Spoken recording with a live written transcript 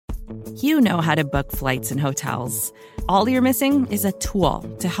You know how to book flights and hotels. All you're missing is a tool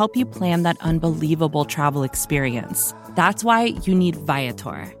to help you plan that unbelievable travel experience. That's why you need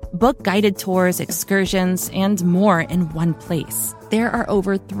Viator. Book guided tours, excursions, and more in one place. There are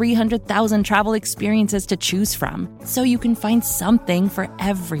over 300,000 travel experiences to choose from, so you can find something for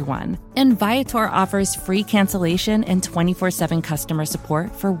everyone. And Viator offers free cancellation and 24/7 customer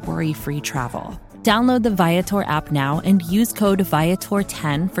support for worry-free travel. Download the Viator app now and use code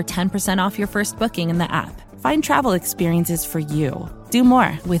Viator10 for 10% off your first booking in the app. Find travel experiences for you. Do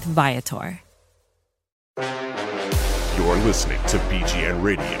more with Viator. You're listening to BGN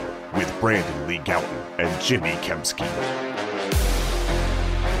Radio with Brandon Lee Gouton and Jimmy Kemsky.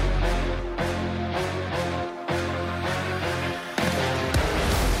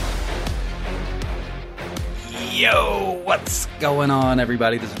 Yo, what's going on,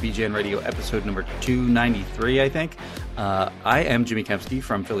 everybody? This is BGN Radio, episode number 293, I think. I am Jimmy Kemsky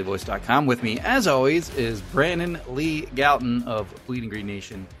from PhillyVoice.com. With me, as always, is Brandon Lee Gouton of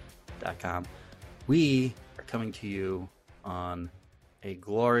BleedingGreenNation.com. We are coming to you on a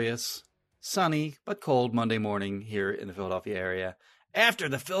glorious, sunny, but cold Monday morning here in the Philadelphia area after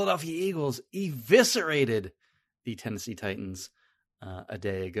the Philadelphia Eagles eviscerated the Tennessee Titans a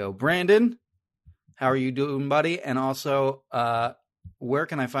day ago. Brandon, how are you doing, buddy? And also, where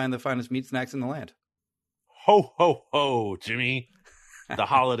can I find the finest meat snacks in the land? Ho, ho, ho, Jimmy. The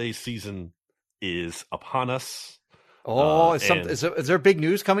holiday season is upon us. Oh, is there big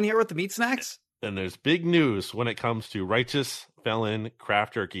news coming here with the meat snacks? And there's big news when it comes to Righteous Felon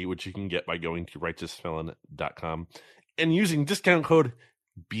Craft Jerky, which you can get by going to righteousfelon.com and using discount code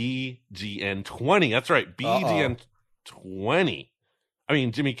BGN20. That's right, BGN20. I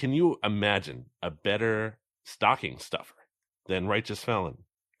mean, Jimmy, can you imagine a better stocking stuffer than Righteous Felon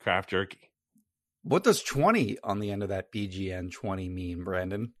Craft Jerky? What does 20 on the end of that BGN 20 mean,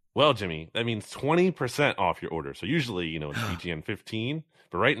 Brandon? Well, Jimmy, that means 20% off your order. So usually, it's BGN 15,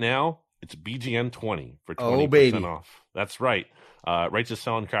 but right now it's BGN 20 for 20% off. That's right. Righteous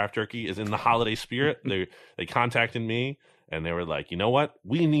Felon Craft Jerky is in the holiday spirit. They contacted me and they were like, you know what?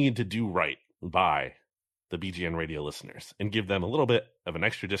 We need to do right by the BGN Radio listeners and give them a little bit of an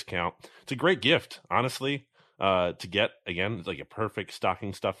extra discount. It's a great gift, honestly, to get. Again, it's like a perfect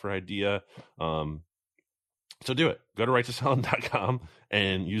stocking stuffer idea. So do it. Go to righteousfelon.com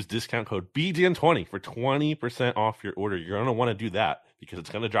and use discount code BGN20 for 20% off your order. You're going to want to do that because it's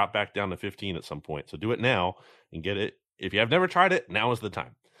going to drop back down to 15 at some point. So do it now and get it. If you have never tried it, now is the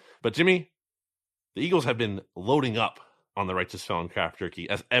time. But Jimmy, the Eagles have been loading up on the Righteous Felon Craft Jerky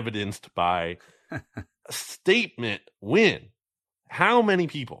as evidenced by a statement win. How many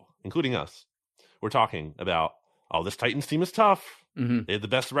people, including us, were talking about, oh, this Titans team is tough. Mm-hmm. They had the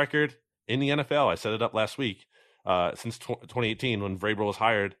best record in the NFL. I set it up last week. Since 2018, when Vrabel was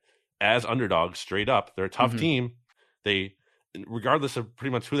hired as underdogs, straight up, they're a tough team. They, regardless of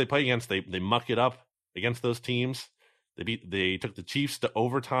pretty much who they play against, they muck it up against those teams. They took the Chiefs to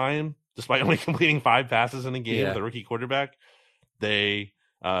overtime despite only completing 5 passes in a game with a rookie quarterback. They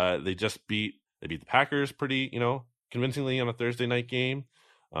beat the Packers pretty convincingly on a Thursday night game.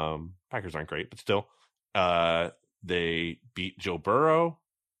 Packers aren't great, but still, they beat Joe Burrow.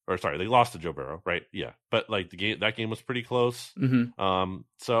 Or sorry, they lost to Joe Burrow, right? Yeah, but like that game was pretty close. Mm-hmm.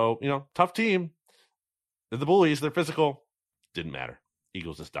 So tough team. They're the bullies. They're physical. Didn't matter.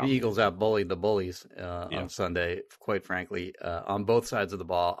 Eagles just dominated. The Eagles outbullied the bullies on Sunday. Quite frankly, on both sides of the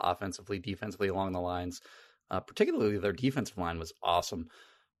ball, offensively, defensively, along the lines. Particularly, their defensive line was awesome.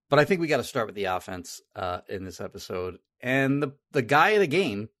 But I think we got to start with the offense in this episode, and the guy of the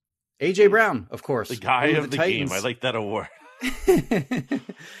game, AJ Brown, of course. The guy of the game. I like that award.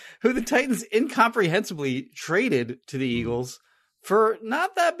 Who the Titans incomprehensibly traded to the Eagles for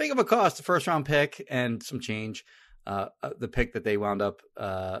not that big of a cost, a first-round pick and some change. The pick that they wound up,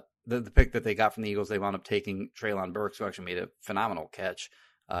 the pick that they got from the Eagles, they wound up taking Treylon Burks, who actually made a phenomenal catch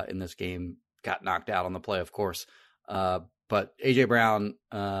in this game. Got knocked out on the play, of course. But AJ Brown,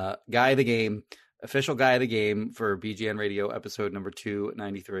 guy of the game, official guy of the game for BGN Radio, episode number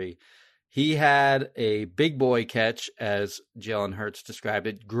 293. He had a big boy catch, as Jalen Hurts described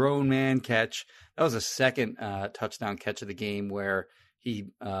it, grown man catch. That was a second touchdown catch of the game where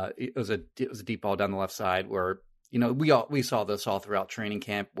it was a deep ball down the left side where, we saw this all throughout training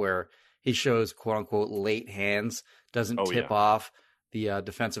camp where he shows quote unquote late hands, doesn't tip off the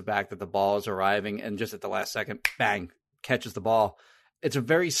defensive back that the ball is arriving, and just at the last second, bang, catches the ball. It's a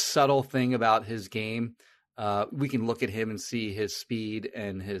very subtle thing about his game. We can look at him and see his speed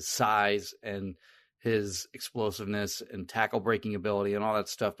and his size and his explosiveness and tackle breaking ability and all that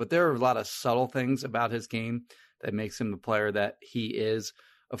stuff. But there are a lot of subtle things about his game that makes him the player that he is.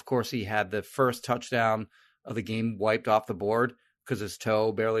 Of course, he had the first touchdown of the game wiped off the board because his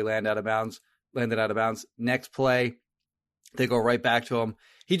toe barely landed out of bounds. Next play, they go right back to him.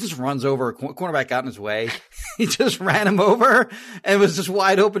 He just runs over a cornerback out in his way. He just ran him over and was just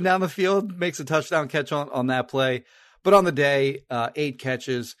wide open down the field, makes a touchdown catch on that play. But on the day, 8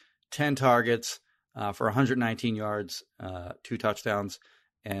 catches, 10 targets for 119 yards, 2 touchdowns.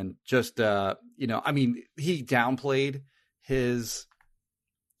 And just, he downplayed his,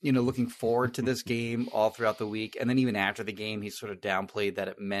 looking forward to this game all throughout the week. And then even after the game, he sort of downplayed that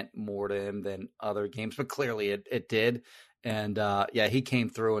it meant more to him than other games. But clearly it did. And, he came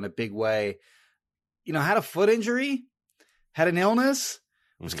through in a big way. Had a foot injury, had an illness,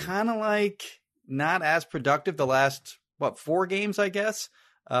 was kind of like not as productive the last, 4 games, I guess,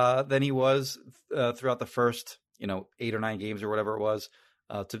 than he was throughout the first, 8 or 9 games or whatever it was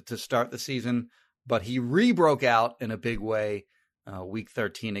to start the season. But he broke out in a big way week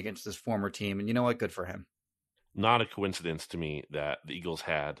 13 against his former team. And you know what? Good for him. Not a coincidence to me that the Eagles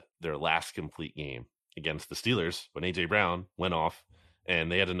had their last complete game against the Steelers when A.J. Brown went off, and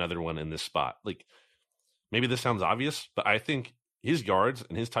they had another one in this spot. Like, maybe this sounds obvious, but I think his yards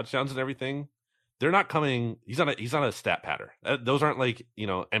and his touchdowns and everything, they're not coming. He's not a stat patter. Those aren't like,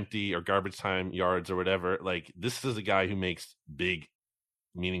 empty or garbage time yards or whatever. Like, this is a guy who makes big,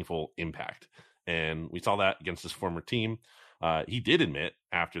 meaningful impact. And we saw that against his former team. He did admit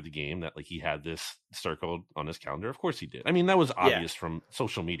after the game that he had this circled on his calendar. Of course he did. I mean, that was obvious from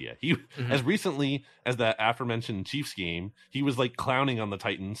social media. He as recently as that aforementioned Chiefs game, he was clowning on the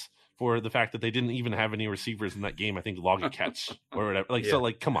Titans for the fact that they didn't even have any receivers in that game. I think log a catch or whatever.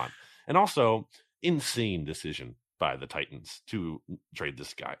 So come on. And also insane decision by the Titans to trade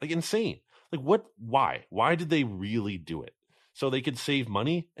this guy. Insane. Why did they really do it? So they could save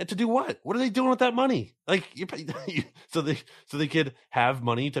money, and to do what? What are they doing with that money? So they could have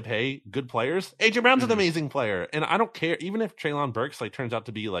money to pay good players. AJ Brown's an amazing player, and I don't care even if Treylon Burks turns out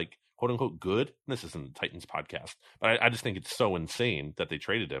to be quote unquote good. This isn't the Titans podcast, but I just think it's so insane that they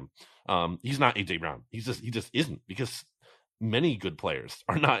traded him. He's not AJ Brown. He just isn't, because many good players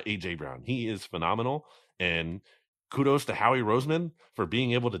are not AJ Brown. He is phenomenal, and kudos to Howie Roseman for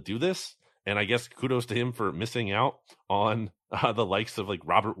being able to do this. And I guess kudos to him for missing out on the likes of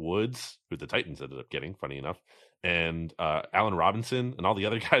Robert Woods, who the Titans ended up getting, funny enough, and Allen Robinson and all the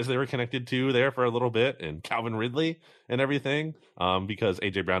other guys they were connected to there for a little bit, and Calvin Ridley and everything, because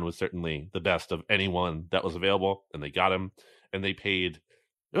A.J. Brown was certainly the best of anyone that was available, and they got him, and they paid.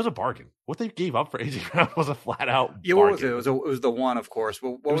 It was a bargain. What they gave up for A.J. Brown was a flat-out bargain. What was it? It was the one, of course.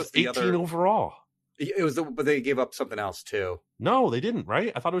 What was the 18 other? overall. It was, but they gave up something else too. No, they didn't.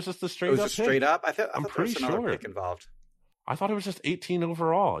 Right? I thought it was just a straight up. It was just straight up. I'm pretty there was another pick involved. I thought it was just 18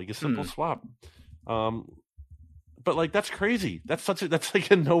 overall, a simple swap. But that's crazy. That's a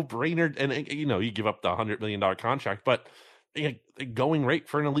no brainer. And you give up the $100 million contract, but going rate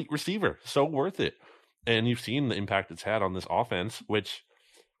for an elite receiver, so worth it. And you've seen the impact it's had on this offense, which,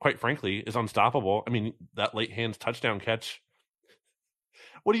 quite frankly, is unstoppable. I mean, that late hands touchdown catch.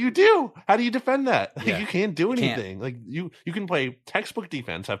 What do? How do you defend that? You can't do anything. You can play textbook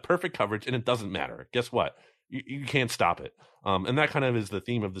defense, have perfect coverage, and it doesn't matter. Guess what? You can't stop it. And that kind of is the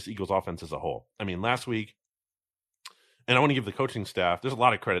theme of this Eagles offense as a whole. I mean, last week, and I want to give the coaching staff, there's a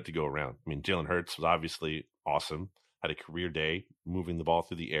lot of credit to go around. I mean, Jalen Hurts was obviously awesome, had a career day moving the ball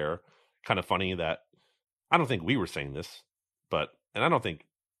through the air. Kind of funny that I don't think we were saying this, and I don't think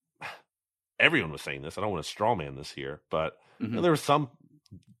everyone was saying this. I don't want to straw man this here, but there was some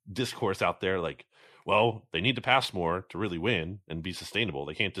discourse out there well, they need to pass more to really win and be sustainable.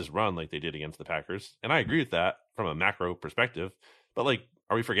 They can't just run like they did against the Packers. And I agree with that from a macro perspective. But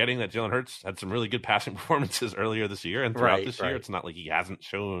are we forgetting that Jalen Hurts had some really good passing performances earlier this year and throughout this year? It's not like he hasn't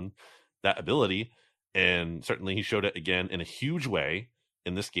shown that ability. And certainly he showed it again in a huge way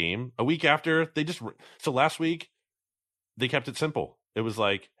in this game. A week after so last week they kept it simple. It was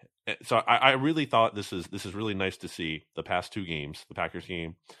so I really thought this is really nice to see the past 2 games, the Packers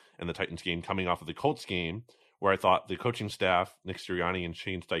game and the Titans game, coming off of the Colts game, where I thought the coaching staff, Nick Sirianni and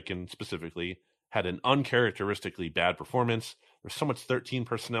Shane Steichen specifically, had an uncharacteristically bad performance. There's so much 13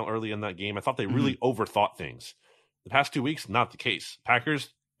 personnel early in that game. I thought they really overthought things. The past 2 weeks, not the case.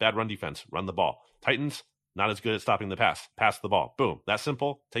 Packers, bad run defense, run the ball. Titans, not as good at stopping the pass the ball. Boom. That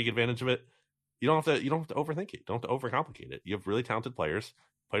simple. Take advantage of it. You don't have to overthink it. You don't have to overcomplicate it. You have really talented players.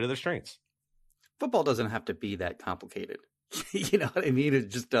 Play to their strengths. Football doesn't have to be that complicated. You know what I mean? It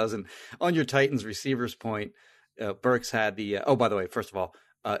just doesn't. On your Titans receivers point, Burks had the. By the way, first of all,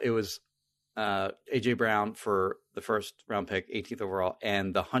 it was A.J. Brown for the first round pick, 18th overall,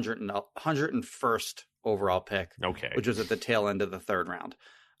 and the 101st overall pick, which was at the tail end of the 3rd round.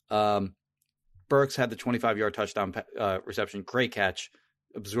 Burks had the 25-yard touchdown reception. Great catch.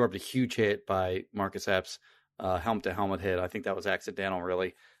 Absorbed a huge hit by Marcus Epps. Helmet-to-helmet hit. I think that was accidental,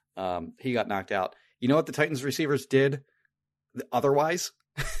 really. He got knocked out. You know what the Titans receivers did otherwise?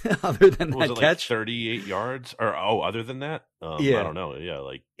 Other than that catch? Like 38 yards? Or, other than that? Yeah. I don't know. Yeah,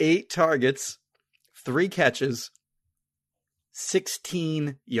 like 8 targets, 3 catches,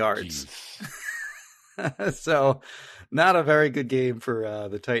 16 yards. So not a very good game for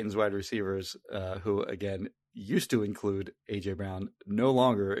the Titans wide receivers, who, again, used to include A.J. Brown, no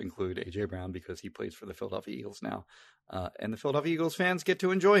longer include A.J. Brown because he plays for the Philadelphia Eagles now. And the Philadelphia Eagles fans get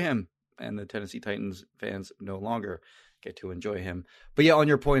to enjoy him, and the Tennessee Titans fans no longer get to enjoy him. But yeah, on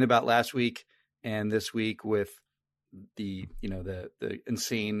your point about last week and this week with the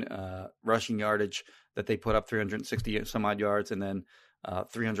insane rushing yardage that they put up, 360 some odd yards, and then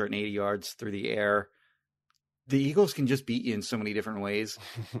 380 yards through the air. The Eagles can just beat you in so many different ways.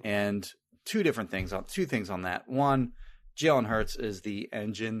 And two things on that. One, Jalen Hurts is the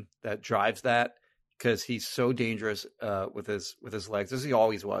engine that drives that, because he's so dangerous with his legs, as he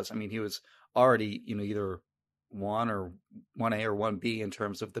always was. I mean, he was already, either 1A or 1B in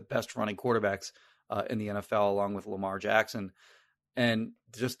terms of the best running quarterbacks in the NFL, along with Lamar Jackson. And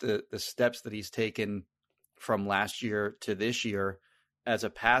just the steps that he's taken from last year to this year as a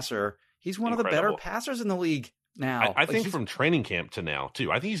passer, he's one of the better passers in the league now. I think from training camp to now,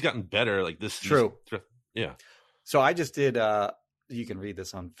 too. I think he's gotten better like this. True. Yeah. So I just did, you can read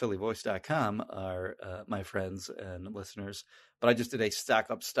this on phillyvoice.com, my friends and listeners, but I just did a stock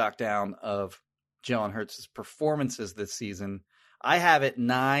up, stock down of Jalen Hurts' performances this season. I have it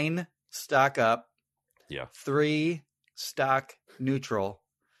 9 stock up, 3 stock neutral,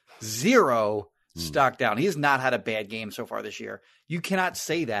 0 stock down. He has not had a bad game so far this year. You cannot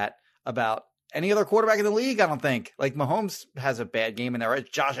say that about any other quarterback in the league, I don't think. Like, Mahomes has a bad game in there.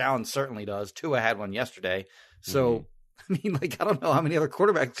 Josh Allen certainly does. Tua had one yesterday. So, I mean, I don't know how many other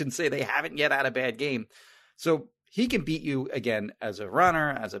quarterbacks can say they haven't yet had a bad game. So he can beat you, again, as a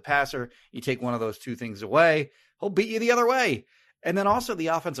runner, as a passer. You take one of those two things away, he'll beat you the other way. And then also the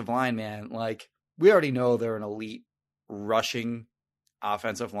offensive line, man. Like, we already know they're an elite rushing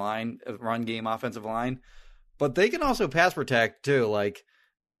offensive line, run game offensive line. But they can also pass protect, too. Like,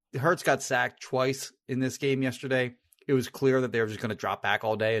 Hurts got sacked twice in this game yesterday. It was clear that they were just going to drop back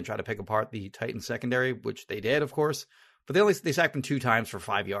all day and try to pick apart the Titans secondary, which they did, of course. But they sacked him 2 times for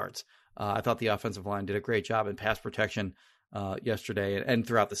 5 yards. I thought the offensive line did a great job in pass protection yesterday and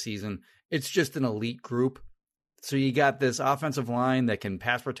throughout the season. It's just an elite group. So you got this offensive line that can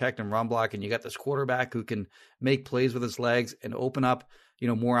pass protect and run block, and you got this quarterback who can make plays with his legs and open up,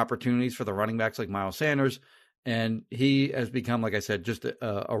 more opportunities for the running backs like Miles Sanders. And he has become, like I said, just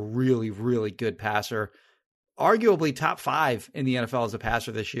a really, really good passer. Arguably top 5 in the NFL as a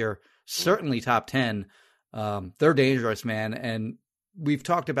passer this year. Certainly top 10. They're dangerous, man. And we've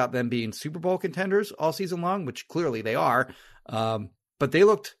talked about them being Super Bowl contenders all season long, which clearly they are. But they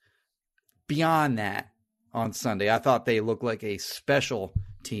looked beyond that on Sunday. I thought they looked like a special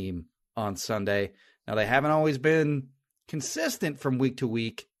team on Sunday. Now, they haven't always been consistent from week to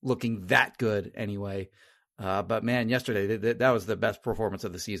week, looking that good anyway. But man, yesterday, that was the best performance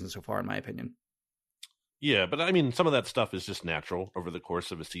of the season so far, in my opinion. Yeah, but I mean, some of that stuff is just natural over the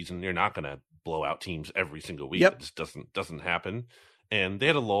course of a season. You're not going to blow out teams every single week. Yep. It just doesn't happen. And they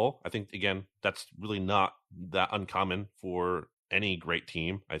had a lull. I think, again, that's really not that uncommon for any great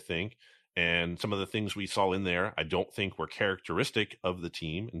team, I think. And some of the things we saw in there, I don't think were characteristic of the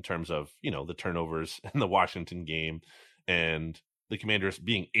team in terms of, the turnovers in the Washington game and the Commanders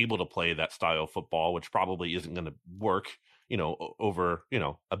being able to play that style of football, which probably isn't going to work, over,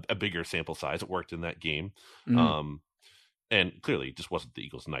 a bigger sample size. It worked in that game. Mm-hmm. And clearly it just wasn't the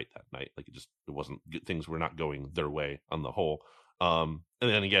Eagles' night that night. Like, it wasn't, things were not going their way on the whole. And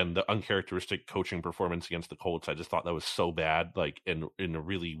then again, the uncharacteristic coaching performance against the Colts, I just thought that was so bad, like in a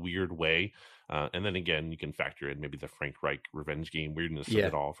really weird way. And then again, you can factor in maybe the Frank Reich revenge game weirdness of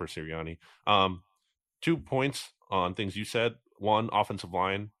it all for Sirianni. 2 points on things you said. One, offensive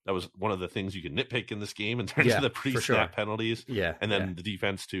line. That was one of the things you can nitpick in this game in terms of the pre-snap penalties. Yeah. And then the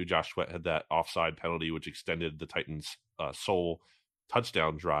defense too. Josh Sweat had that offside penalty, which extended the Titans' sole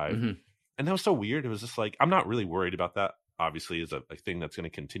touchdown drive. Mm-hmm. And that was so weird. It was just like, I'm not really worried about that, obviously, is a thing that's going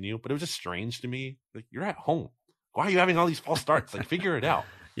to continue. But it was just strange to me. Like, you're at home. Why are you having all these false starts? Like, figure it out.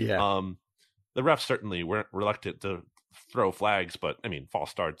 Yeah. The refs certainly weren't reluctant to throw flags, but I mean,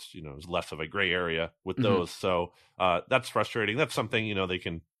 false starts, is less of a gray area with those. So that's frustrating. That's something,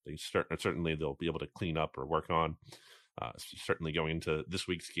 certainly they'll be able to clean up or work on. Certainly going into this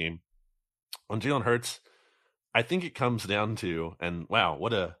week's game. On Jalen Hurts, I think it comes down to, and wow,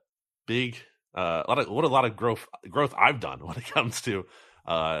 what a big, a lot of growth I've done when it comes to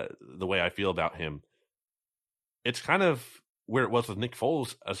the way I feel about him. It's kind of where it was with Nick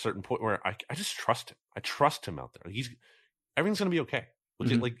Foles at a certain point where I just trust him. I trust him out there. Everything's going to be okay.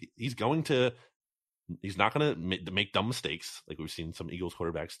 He's not going to make dumb mistakes like we've seen some Eagles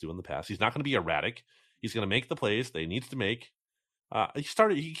quarterbacks do in the past. He's not going to be erratic. He's going to make the plays that he needs to make.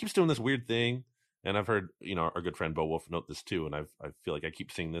 He keeps doing this weird thing, and I've heard our good friend Bo Wolf note this too, and I feel like I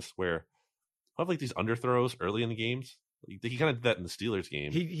keep seeing this where I have like these underthrows early in the games. He kind of did that in the Steelers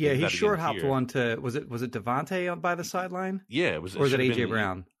game. He short hopped one to was it Devontae by the sideline? Yeah, it was. Or was it AJ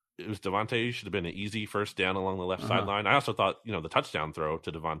Brown? It was Devontae. Should have been an easy first down along the left sideline. I also thought the touchdown throw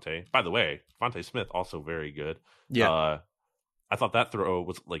to Devontae. By the way, Devontae Smith also very good. Yeah, I thought that throw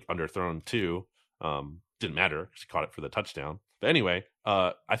was like underthrown too. Didn't matter because he caught it for the touchdown. But anyway,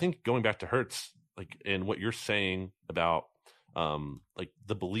 I think going back to Hurts, like, and what you're saying about like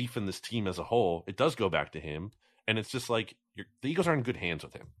the belief in this team as a whole, it does go back to him. And it's just like the Eagles are in good hands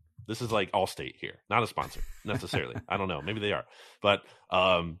with him. This is like Allstate here, not a sponsor necessarily. I don't know. Maybe they are. But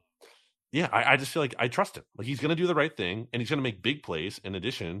yeah, I just feel like I trust him. Like he's going to do the right thing, and he's going to make big plays in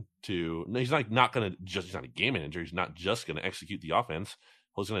addition to – he's not going to just – he's not a game manager. He's not just going to execute the offense.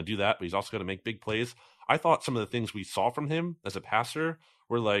 He's going to do that, but he's also going to make big plays. I thought some of the things we saw from him as a passer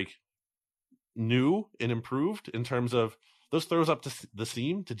were like new and improved in terms of – those throws up to the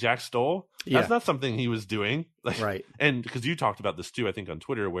seam to Jack Stoll, that's not something he was doing. Right. And because you talked about this too, I think on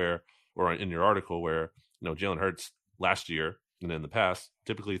Twitter or in your article where, Jalen Hurts last year and in the past,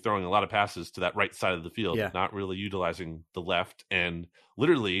 typically throwing a lot of passes to that right side of the field, not really utilizing the left, and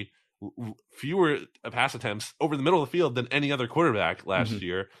literally fewer pass attempts over the middle of the field than any other quarterback last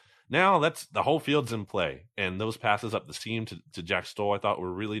year. Now that's the whole field's in play. And those passes up the seam to Jack Stoll, I thought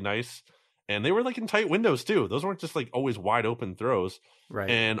were really nice. And they were like in tight windows too. Those weren't just like always wide open throws. Right.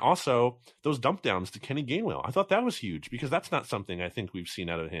 And also those dump downs to Kenny Gainwell. I thought that was huge because that's not something I think we've seen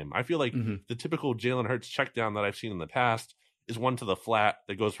out of him. I feel like the typical Jalen Hurts check down that I've seen in the past is one to the flat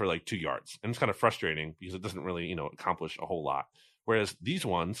that goes for like 2 yards. And it's kind of frustrating because it doesn't really, accomplish a whole lot. Whereas these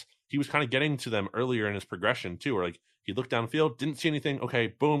ones, he was kind of getting to them earlier in his progression too, where like he looked downfield, didn't see anything. Okay,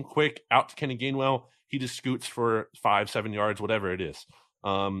 boom, quick, out to Kenny Gainwell. He just scoots for 5-7 yards, whatever it is.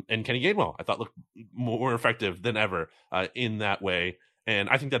 And Kenny Gainwell, I thought, looked more effective than ever in that way. And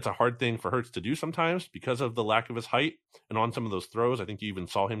I think that's a hard thing for Hurts to do sometimes because of the lack of his height. And on some of those throws, I think you even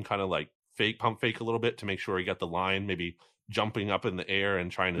saw him kind of like pump fake a little bit to make sure he got the line, maybe jumping up in the air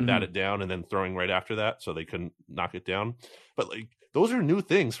and trying to bat it down and then throwing right after that so they couldn't knock it down. But like those are new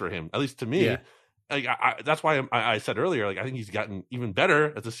things for him, at least to me. Yeah. Like, that's why I said earlier, like I think he's gotten even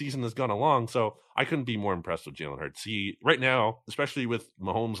better as the season has gone along. So I couldn't be more impressed with Jalen Hurts. Right now, especially with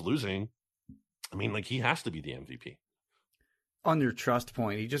Mahomes losing, I mean, like he has to be the MVP. On your trust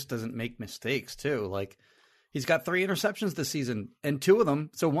point, he just doesn't make mistakes too. Like he's got 3 interceptions this season, and 2 of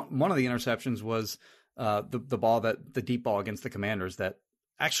them. So one of the interceptions was the deep ball against the Commanders that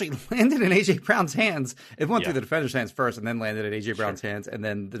actually landed in AJ Brown's hands. It went through the defender's hands first and then landed in AJ Brown's hands, and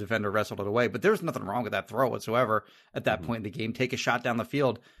then the defender wrestled it away. But there's nothing wrong with that throw whatsoever at that point in the game. Take a shot down the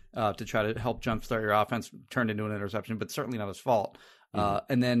field to try to help jumpstart your offense, turned into an interception, but certainly not his fault.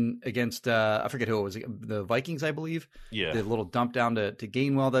 And then against, I forget who it was, the Vikings, I believe. Yeah. The little dump down to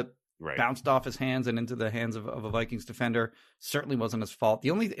Gainwell that bounced off his hands and into the hands of a Vikings defender certainly wasn't his fault. The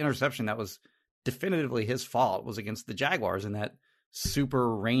only interception that was definitively his fault was against the Jaguars in that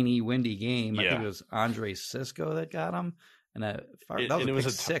super rainy, windy game. I think it was Andre Sisco that got him. And that was a pick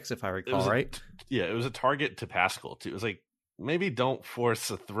six, if I recall, right? It was a target to Pascal. It was like, maybe don't force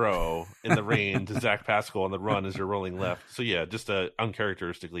a throw in the rain to Zach Pascal on the run as you're rolling left. So yeah, just a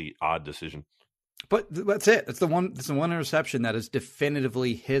uncharacteristically odd decision. But that's it. It's the one interception that is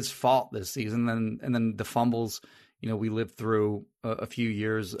definitively his fault this season. And then the fumbles. We lived through a few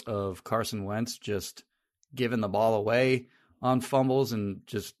years of Carson Wentz just giving the ball away on fumbles and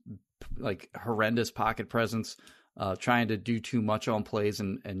just like horrendous pocket presence, trying to do too much on plays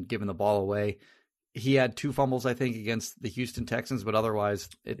and giving the ball away. He had 2 fumbles, I think, against the Houston Texans, but otherwise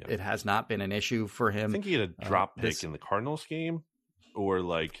it has not been an issue for him. I think he had a drop pick in the Cardinals game, or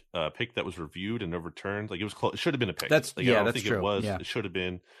like a pick that was reviewed and overturned. Like it was close. It should have been a pick. That's like, I don't that's think true. It was. Yeah. It should have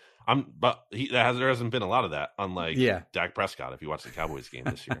been. But there hasn't been a lot of that, unlike Dak Prescott. If you watch the Cowboys game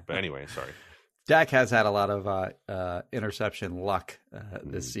this year, but anyway, sorry. Dak has had a lot of interception luck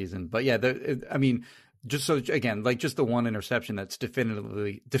this season, but yeah, just so again, like just the one interception that's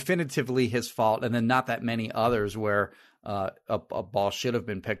definitively his fault, and then not that many others where a ball should have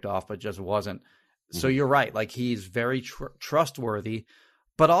been picked off but just wasn't. So you're right, like he's very trustworthy,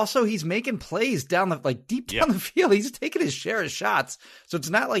 but also he's making plays down deep down the field. He's taking his share of shots. So it's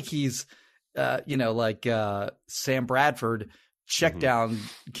not like he's, Sam Bradford check down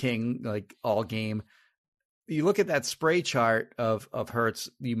king, all game. You look at that spray chart of Hurts.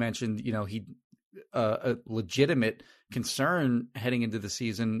 You mentioned, he a legitimate concern heading into the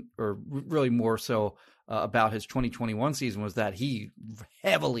season, or really more so about his 2021 season, was that he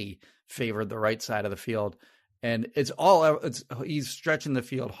heavily favored the right side of the field. And he's stretching the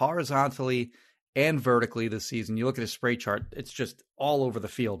field horizontally and vertically this season. You look at his spray chart, it's just all over the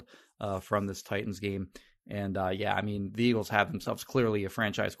field from this Titans game. And the Eagles have themselves clearly a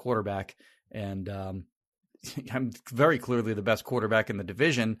franchise quarterback, and I'm very clearly the best quarterback in the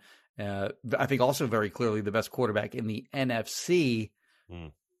division. I think also very clearly the best quarterback in the NFC.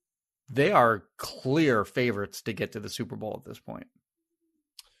 They are clear favorites to get to the Super Bowl at this point.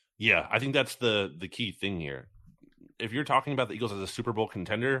 Yeah, I think that's the key thing here. If you're talking about the Eagles as a Super Bowl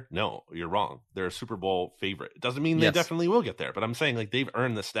contender, no, you're wrong. They're a Super Bowl favorite. It doesn't mean they definitely will get there, but I'm saying they've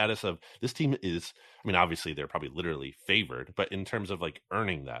earned the status of, this team is, obviously they're probably literally favored, but in terms of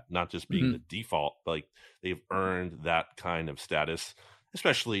earning that, not just being the default, but they've earned that kind of status,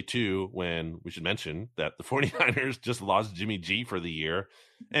 especially too when we should mention that the 49ers just lost Jimmy G for the year.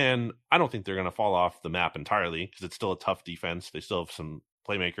 And I don't think they're going to fall off the map entirely, because it's still a tough defense. They still have some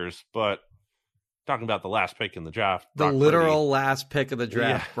playmakers, but talking about the last pick in the draft, the literal last pick of the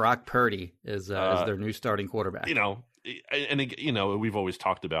draft, Brock Purdy is their new starting quarterback. We've always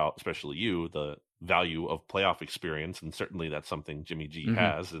talked about, especially you, the value of playoff experience, and certainly that's something Jimmy G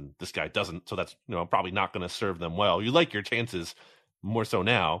has, and this guy doesn't. So that's probably not going to serve them well. You like your chances more so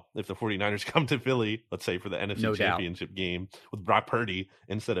now if the 49ers come to Philly, let's say for the NFC Championship game with Brock Purdy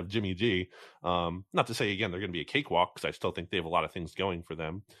instead of Jimmy G. Not to say, again, they're going to be a cakewalk, because I still think they have a lot of things going for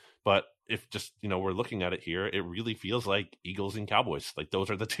them. But if just, we're looking at it here, it really feels like Eagles and Cowboys. Those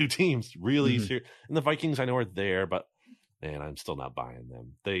are the two teams really. And the Vikings I know are there, but man, I'm still not buying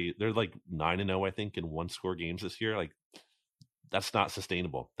them. They're 9-0, I think, in 1-score games this year. That's not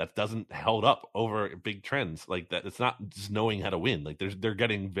sustainable. That doesn't held up over big trends like that. It's not just knowing how to win. They're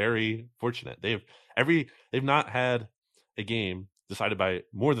getting very fortunate. They've not had a game decided by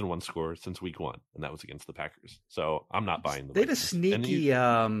more than 1 score since week 1, and that was against the Packers. So I'm not buying them. They had a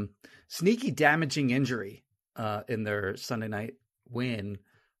sneaky damaging injury in their Sunday night win.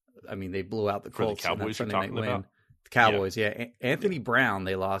 They blew out the Colts in that Sunday night win. About? The Cowboys, Anthony Brown,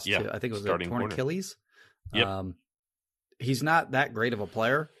 they lost to, I think it was a torn Achilles. Yep. He's not that great of a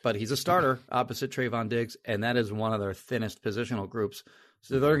player, but he's a starter opposite Trayvon Diggs, and that is one of their thinnest positional groups.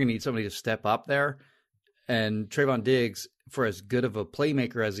 So they're going to need somebody to step up there. And Trayvon Diggs, for as good of a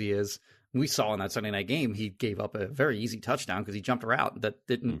playmaker as he is, we saw in that Sunday night game, he gave up a very easy touchdown because he jumped a route that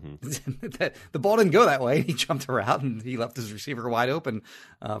didn't the ball didn't go that way. He jumped a route and he left his receiver wide open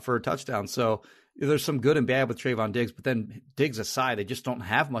for a touchdown. So there's some good and bad with Trayvon Diggs, but then Diggs aside, they just don't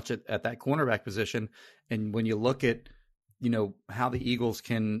have much at that cornerback position. And when you look at how the Eagles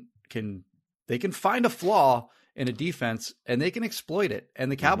can find a flaw in a defense and they can exploit it.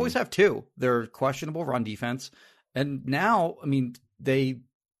 And the Cowboys have too. They're questionable run defense. And now, they're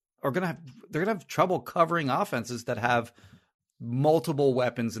going to have trouble covering offenses that have multiple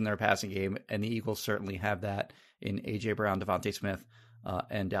weapons in their passing game. And the Eagles certainly have that in AJ Brown, Devontae Smith,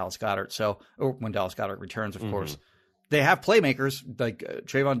 and Dallas Goedert. Or when Dallas Goedert returns, of course, they have playmakers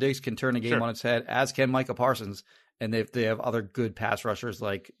Trayvon Diggs can turn a game on its head, as can Micah Parsons. And they have other good pass rushers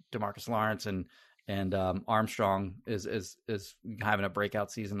like DeMarcus Lawrence and Armstrong is having a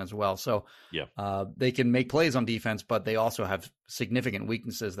breakout season as well. So they can make plays on defense, but they also have significant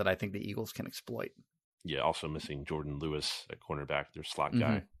weaknesses that I think the Eagles can exploit. Yeah, also missing Jordan Lewis at cornerback, their slot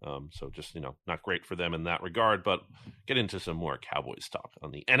guy. So just, not great for them in that regard, but get into some more Cowboys talk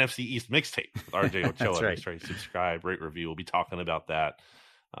on the NFC East mixtape with RJ Ochoa. That's right. Subscribe, rate, review. We'll be talking about that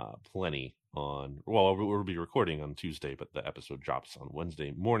plenty we'll be recording on Tuesday, but the episode drops on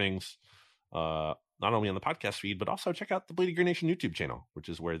Wednesday mornings. Not only on the podcast feed, but also check out the Bleeding Green Nation YouTube channel, which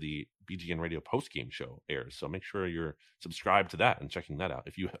is where the BGN Radio post-game show airs. So make sure you're subscribed to that and checking that out.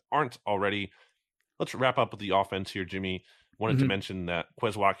 If you aren't already, let's wrap up with the offense here, Jimmy. Wanted to mention that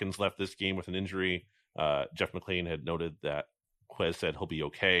Quez Watkins left this game with an injury. Jeff McClain had noted that Quez said he'll be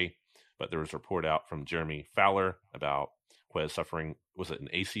okay, but there was a report out from Jeremy Fowler about Quez suffering, was it an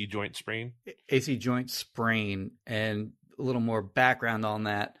AC joint sprain? AC joint sprain, and a little more background on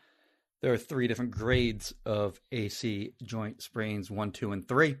that. There are 3 different grades of AC joint sprains, 1, 2, and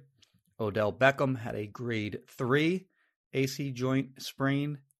 3. Odell Beckham had a grade 3 AC joint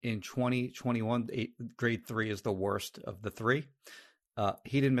sprain in 2021. Grade 3 is the worst of the 3.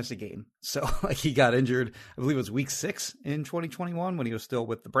 he didn't miss a game. So like he got injured, I believe it was week 6 in 2021 when he was still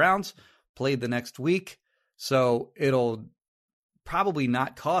with the Browns, played the next week. So it'll probably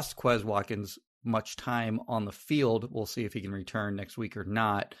not cost Quez Watkins much time on the field. We'll see if he can return next week or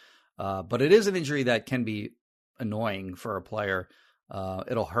not. But it is an injury that can be annoying for a player.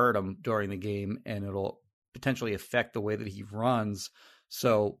 It'll hurt him during the game and it'll potentially affect the way that he runs.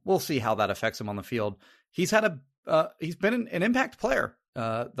 So we'll see how that affects him on the field. He's been an impact player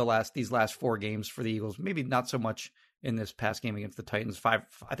these last 4 games for the Eagles. Maybe not so much in this past game against the Titans. I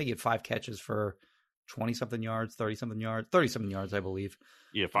think he had 5 catches for 20-something yards, 30-something yards, I believe.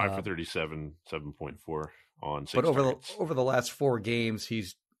 Yeah, 5 for 37, 7.4 on 6 But targets. over the last 4 games,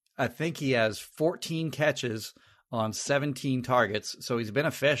 I think he has 14 catches on 17 targets. So he's been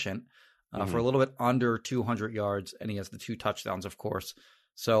efficient for a little bit under 200 yards, and he has the 2 touchdowns, of course.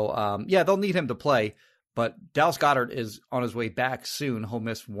 So, they'll need him to play. But Dallas Goedert is on his way back soon. He'll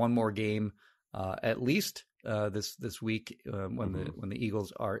miss one more game at least this week when the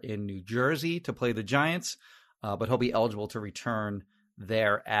Eagles are in New Jersey to play the Giants. But he'll be eligible to return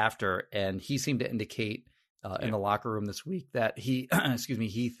thereafter. And he seemed to indicate in the locker room this week that he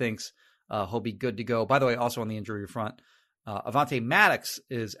thinks he'll be good to go. By the way, also on the injury front, Avonte Maddox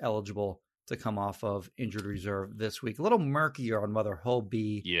is eligible to come off of injured reserve this week. A little murkier on whether he'll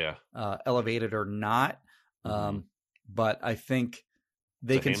be elevated or not. But I think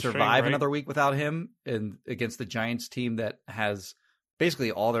they can survive another week without him and against the Giants team that has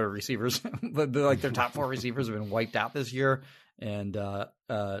basically all their receivers, like their top 4 receivers have been wiped out this year. And,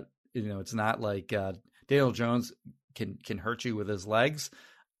 it's not like Daniel Jones can hurt you with his legs,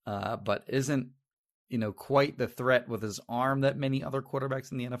 but isn't, quite the threat with his arm that many other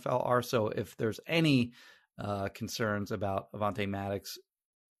quarterbacks in the NFL are. So if there's any concerns about Avonte Maddox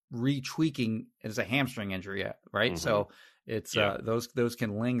retweaking, it's a hamstring injury, right? So it's those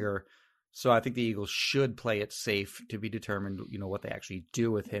can linger. So I think the Eagles should play it safe to be determined, what they actually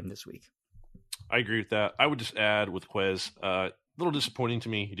do with him this week. I agree with that. I would just add with Quez, a little disappointing to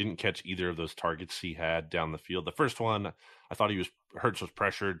me. He didn't catch either of those targets he had down the field. The first one, I thought Hurts was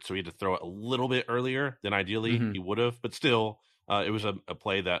pressured, so he had to throw it a little bit earlier than ideally he would have. But still, it was a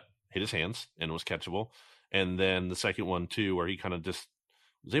play that hit his hands and was catchable. And then the second one, too, where he kind of just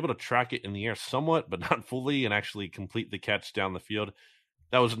was able to track it in the air somewhat, but not fully, and actually complete the catch down the field.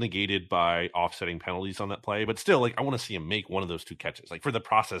 That was negated by offsetting penalties on that play. But still, I want to see him make one of those 2 catches, for the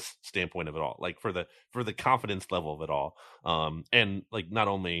process standpoint of it all, for the confidence level of it all. And not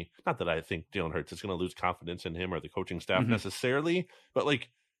that I think Jalen Hurts is going to lose confidence in him or the coaching staff necessarily, but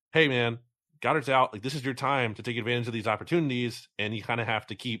hey man, Goddard's out. This is your time to take advantage of these opportunities, and you kind of have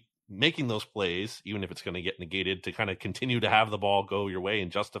to keep making those plays, even if it's going to get negated, to kind of continue to have the ball go your way and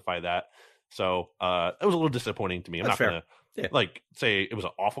justify that. So it was a little disappointing to me. I'm not going to say it was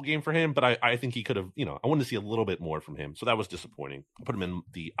an awful game for him, but I think he could have, I wanted to see a little bit more from him. So that was disappointing. I put him in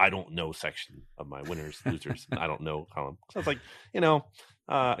the I don't know section of my winners, losers, and I don't know column. So it's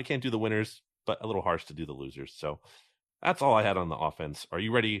I can't do the winners, but a little harsh to do the losers. So that's all I had on the offense. Are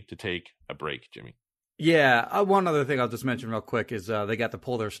you ready to take a break, Jimmy? Yeah. One other thing I'll just mention real quick is they got to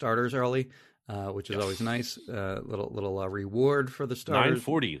pull their starters early, which is always nice. Little reward for the starters.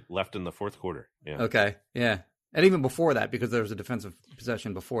 9:40 left in the fourth quarter. Yeah. Okay. Yeah. And even before that, because there was a defensive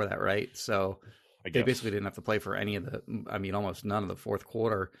possession before that, right? So they basically didn't have to play for any of almost none of the fourth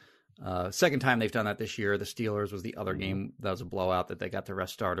quarter. Second time they've done that this year. The Steelers was the other game that was a blowout that they got to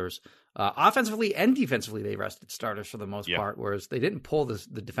rest starters. Offensively and defensively, they rested starters for the most part, whereas they didn't pull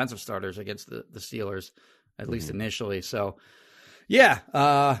the defensive starters against the Steelers, at least initially. So,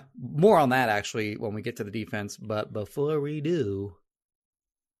 more on that actually when we get to the defense. But before we do,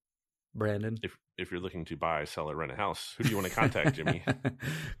 Brandon, if you're looking to buy, sell, or rent a house, who do you want to contact, Jimmy?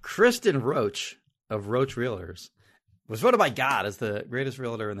 Kristen Roach of Roach Realtors was voted by God as the greatest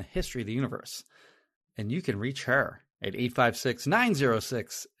realtor in the history of the universe. And you can reach her at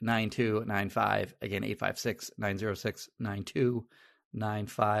 856-906-9295. Again,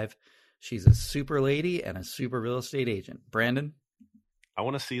 856-906-9295. She's a super lady and a super real estate agent. Brandon? I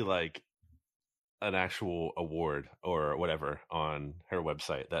want to see an actual award or whatever on her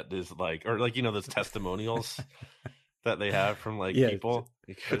website that is those testimonials that they have from people.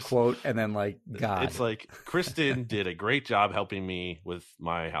 A quote and then God. It's Kristen did a great job helping me with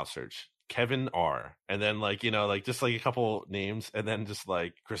my house search. Kevin R. And then just a couple names, and then just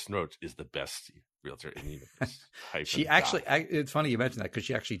Kristen Roach is the best realtor in the universe. She actually, it's funny you mentioned that because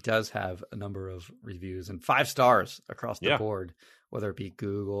she actually does have a number of reviews and 5 stars across the board, whether it be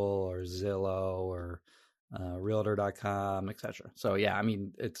Google or Zillow or Realtor.com, etc. So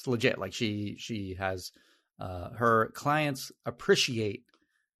it's legit. She has Her clients appreciate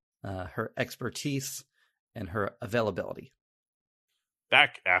her expertise and her availability.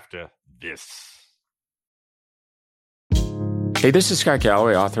 Back after this. Hey, this is Scott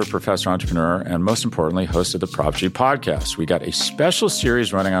Galloway, author, professor, entrepreneur, and most importantly, host of the Prop G podcast. We got a special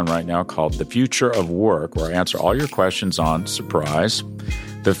series running on right now called The Future of Work, where I answer all your questions on, surprise,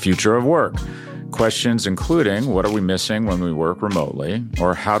 the future of work. Questions including, what are we missing when we work remotely?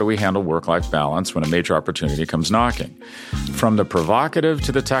 Or how do we handle work-life balance when a major opportunity comes knocking? From the provocative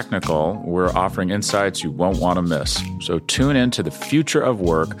to the technical, we're offering insights you won't want to miss. So tune in to The Future of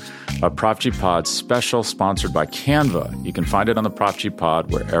Work, a Prop G Pod special sponsored by Canva. You can find it on the Prop G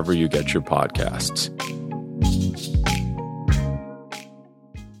Pod wherever you get your podcasts.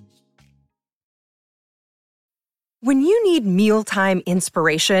 When you need mealtime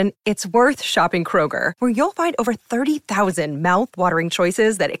inspiration, it's worth shopping Kroger, where you'll find over 30,000 mouth-watering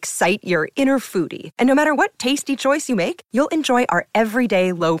choices that excite your inner foodie. And no matter what tasty choice you make, you'll enjoy our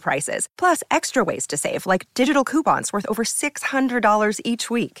everyday low prices, plus extra ways to save, like digital coupons worth over $600 each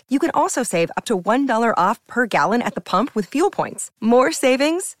week. You can also save up to $1 off per gallon at the pump with fuel points. More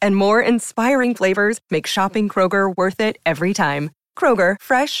savings and more inspiring flavors make shopping Kroger worth it every time. Kroger,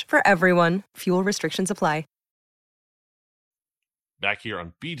 fresh for everyone. Fuel restrictions apply. Back here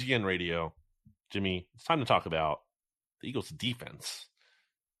on BGN Radio, Jimmy, it's time to talk about the Eagles' defense.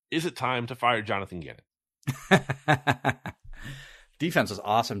 Is it time to fire Jonathan Gannon? Defense was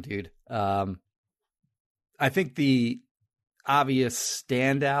awesome, dude. I think the obvious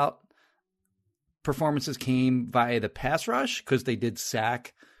standout performances came via the pass rush because they did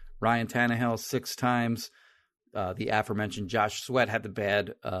sack Ryan Tannehill 6 times. The aforementioned Josh Sweat had the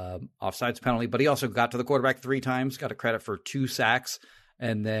bad offsides penalty, but he also got to the quarterback 3 times, got a credit for 2 sacks.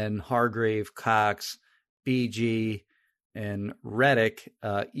 And then Hargrave, Cox, BG, and Reddick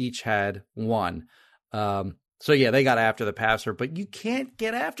each had 1. So, yeah, they got after the passer, but you can't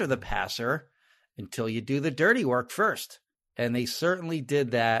get after the passer until you do the dirty work first. And they certainly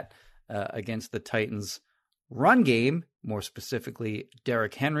did that against the Titans' run game, more specifically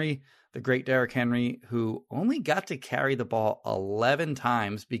Derrick Henry. The great Derrick Henry, who only got to carry the ball 11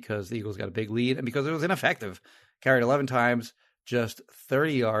 times because the Eagles got a big lead and because it was ineffective. Carried 11 times, just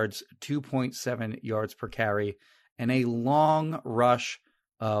 30 yards, 2.7 yards per carry, and a long rush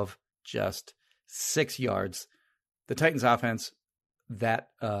of just 6 yards. The Titans offense the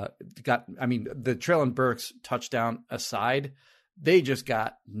Treylon Burks touchdown aside, they just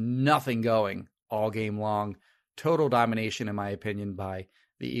got nothing going all game long. Total domination, in my opinion, by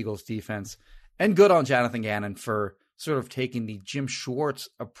the Eagles defense, and good on Jonathan Gannon for sort of taking the Jim Schwartz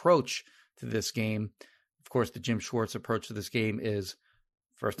approach to this game. Of course, the Jim Schwartz approach to this game is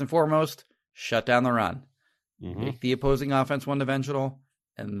first and foremost, shut down the run, make the opposing offense one-dimensional,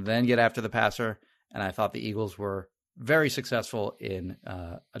 and then get after the passer. And I thought the Eagles were very successful in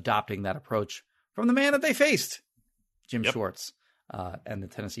adopting that approach from the man that they faced, Jim Schwartz, and the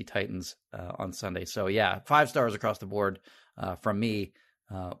Tennessee Titans on Sunday. So yeah, 5 stars across the board from me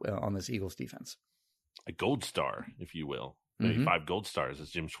on this Eagles defense. A gold star, if you will. Maybe 5 gold stars, as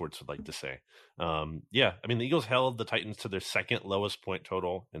Jim Schwartz would like to say. The Eagles held the Titans to their second lowest point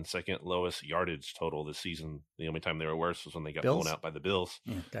total and second lowest yardage total this season. The only time they were worse was when they got blown out by the Bills.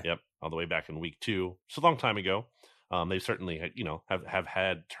 Okay. Yep, all the way back in week 2. It's a long time ago. They certainly have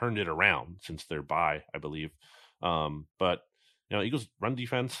had turned it around since their bye, I believe. But Eagles run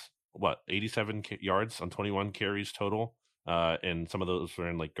defense, 87 yards on 21 carries total. And some of those were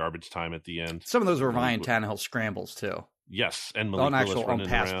in like garbage time at the end. Some of those were Ryan Tannehill scrambles too. Yes, and Malik Willis running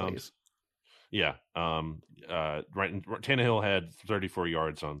pass around. plays. Yeah, Tannehill had 34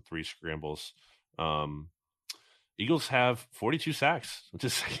 yards on 3 scrambles. Eagles have 42 sacks, which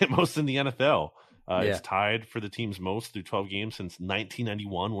is second most in the NFL. It's tied for the team's most through 12 games since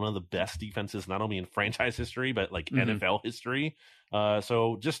 1991. One of the best defenses, not only in franchise history but like NFL history.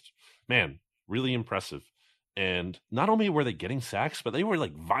 So just really impressive. And not only were they getting sacks, but they were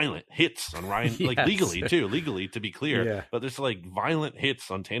like violent hits on Ryan, like legally to be clear. Yeah. But there's like violent hits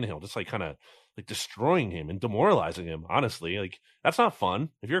on Tannehill, just like kind of like destroying him and demoralizing him. Honestly, like that's not fun.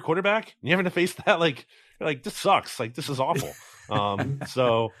 If you're a quarterback and you're having to face that, like you're like, this sucks. Like this is awful. I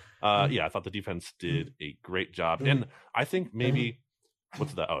thought the defense did a great job. And I think maybe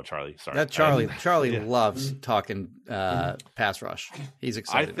what's that? Oh, Charlie. Sorry. That Charlie loves talking pass rush. He's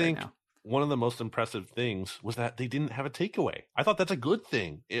excited right now. One of the most impressive things was that they didn't have a takeaway. I thought that's a good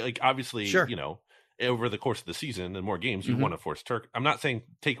thing. Obviously, over the course of the season and more games, you want to force I'm not saying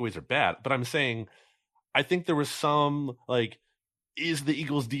takeaways are bad, but I'm saying I think there was some like is the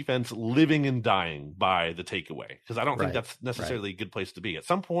Eagles defense living and dying by the takeaway? Because I don't think that's necessarily a good place to be. At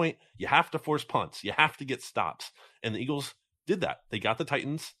some point, you have to force punts. You have to get stops. And the Eagles did that. They got the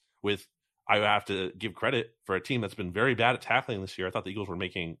Titans with, I have to give credit for a team that's been very bad at tackling this year. I thought the Eagles were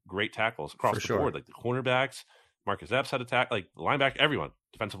making great tackles across the board. Like the cornerbacks, Marcus Epps had a tackle, like the linebacker, everyone,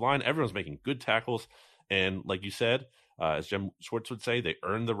 defensive line, everyone's making good tackles. And like you said, as Jim Schwartz would say, they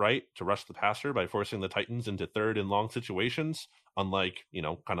earned the right to rush the passer by forcing the Titans into third and long situations, unlike,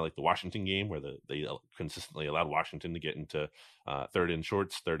 kind of like the Washington game where they consistently allowed Washington to get into third and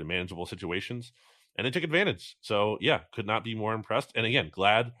shorts, third and manageable situations. And they took advantage. So, yeah, could not be more impressed. And again,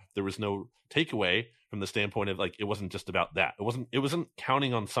 glad there was no takeaway from the standpoint of like, it wasn't just about that. It wasn't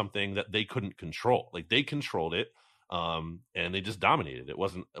counting on something that they couldn't control. Like they controlled it and they just dominated. It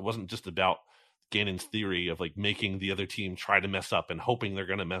wasn't just about Gannon's theory of like making the other team try to mess up and hoping they're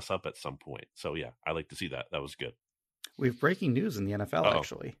going to mess up at some point. So yeah, I like to see that. That was good. We have breaking news in the NFL.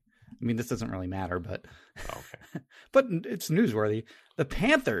 Actually. I mean, this doesn't really matter, but okay. But it's newsworthy. The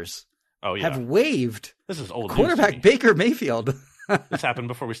Panthers have waived this is old quarterback Baker Mayfield. This happened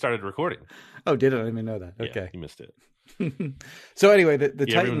before we started recording. Oh, did it? I didn't even know that. Okay. Yeah, you missed it. So anyway, the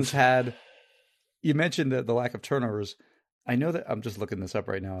Titans had, you mentioned the lack of turnovers. I know that I'm just looking this up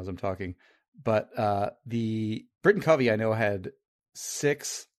right now as I'm talking. But the Britton Covey, I know, had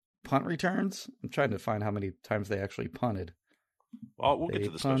 6 punt returns. I'm trying to find how many times they actually punted. Well, we'll get to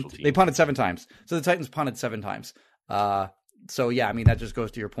the special teams. They punted 7 times. So the Titans punted 7 times. So, yeah, I mean, that just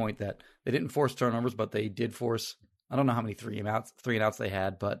goes to your point that they didn't force turnovers, but they did force, I don't know how many 3 and outs they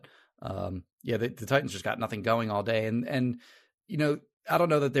had. But, the Titans just got nothing going all day. And I don't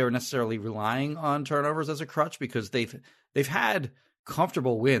know that they were necessarily relying on turnovers as a crutch because they've had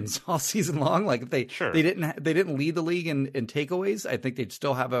comfortable wins all season long. Like if they didn't lead the league in takeaways, I think they'd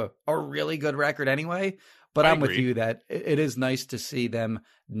still have a really good record anyway. But I'm with you that it is nice to see them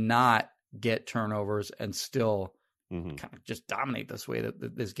not get turnovers and still kind of just dominate this way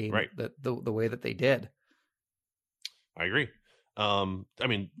this game, the way that they did. I agree. I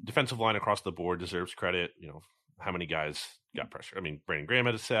mean, defensive line across the board deserves credit. How many guys got pressure? I mean, Brandon Graham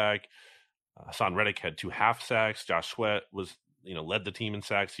had a sack. Hassan Reddick had 2 half sacks. Josh Sweat was led the team in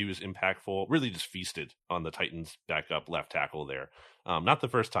sacks. He was impactful, really just feasted on the Titans backup left tackle there. Not the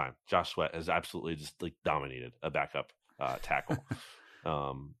first time. Josh Sweat has absolutely just like dominated a backup tackle.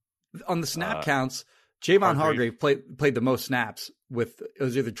 On the snap counts, Javon Hargrave played the most snaps with, it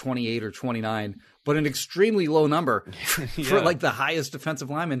was either 28 or 29, but an extremely low number for like the highest defensive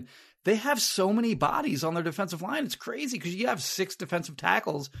lineman. They have so many bodies on their defensive line. It's crazy because you have 6 defensive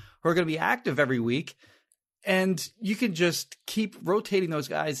tackles who are going to be active every week. And you can just keep rotating those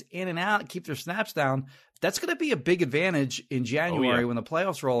guys in and out, keep their snaps down. That's going to be a big advantage in January when the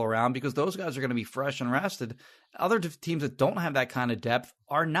playoffs roll around because those guys are going to be fresh and rested. Other teams that don't have that kind of depth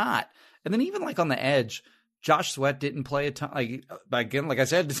are not. And then even like on the edge, Josh Sweat didn't play a ton. Like I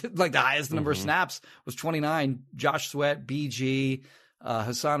said, like the highest number of snaps was 29. Josh Sweat, BG,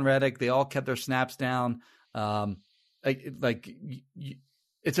 Hassan Reddick, they all kept their snaps down.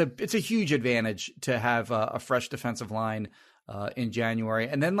 It's a huge advantage to have a fresh defensive line in January.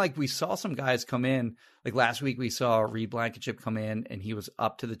 And then we saw some guys come in, like last week we saw Reed Blankenship come in and he was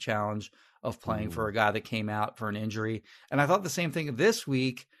up to the challenge of playing for a guy that came out for an injury. And I thought the same thing this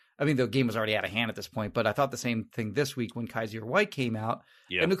week. I mean, the game was already out of hand at this point, but I thought the same thing this week when Kaiser White came out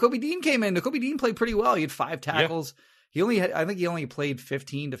and Nakobe Dean came in. Nakobe Dean played pretty well. He had 5 tackles. Yeah. I think he only played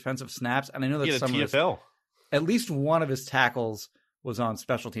 15 defensive snaps. And I know that some TFL. At least one of his tackles was on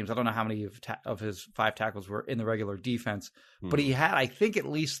special teams. I don't know how many of his 5 tackles were in the regular defense, but he had, I think, at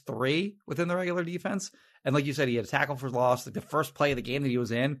least 3 within the regular defense. And like you said, he had a tackle for loss. Like the first play of the game that he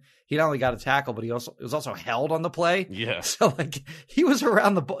was in, he not only got a tackle, but it was also held on the play. Yeah. So he was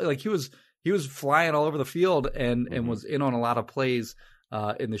around the ball, he was flying all over the field and was in on a lot of plays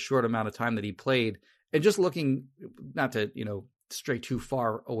in the short amount of time that he played. And just looking, not to stray too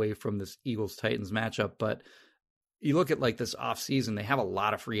far away from this Eagles Titans matchup, but you look at this offseason, they have a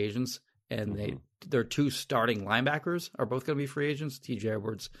lot of free agents, and their 2 starting linebackers are both going to be free agents, TJ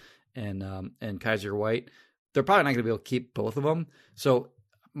Edwards and Kaiser White. They're probably not going to be able to keep both of them. So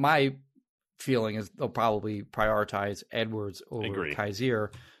my feeling is they'll probably prioritize Edwards over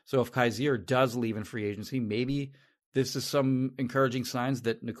Kaiser. So if Kaiser does leave in free agency, maybe this is some encouraging signs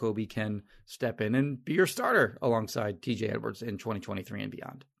that Nakobe can step in and be your starter alongside TJ Edwards in 2023 and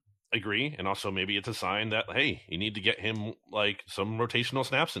beyond. Agree. And also maybe it's a sign that, hey, you need to get him some rotational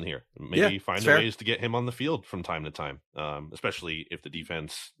snaps in here. Maybe find ways to get him on the field from time to time, especially if the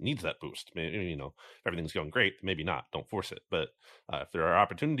defense needs that boost. Maybe, if everything's going great, maybe not. Don't force it. But if there are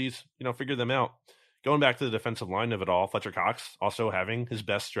opportunities, figure them out. going back to the defensive line of it all, Fletcher Cox also having his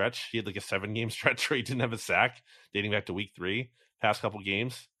best stretch. He had like a 7-game stretch where he didn't have a sack dating back to week 3. Past couple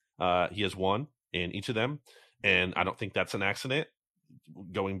games, he has won in each of them. And I don't think that's an accident.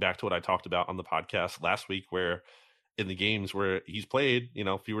 Going back to what I talked about on the podcast last week, where in the games where he's played,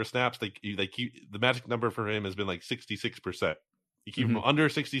 fewer snaps, they keep the magic number for him has been like 66%. You keep him under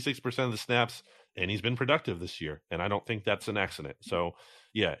 66% of the snaps, and he's been productive this year. And I don't think that's an accident. So,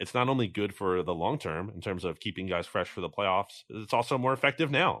 yeah, it's not only good for the long term in terms of keeping guys fresh for the playoffs, it's also more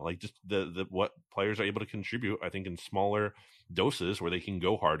effective now. Like just the what players are able to contribute, I think, in smaller doses where they can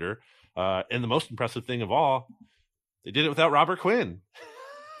go harder. And the most impressive thing of all, they did it without Robert Quinn.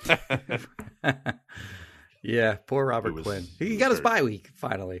 Yeah, poor Robert Quinn. He got his bye week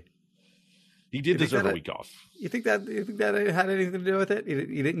finally. He did deserve a week off. You think that had anything to do with it?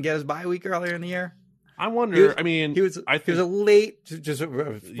 He didn't get his bye week earlier in the year. I wonder. He was a late. Just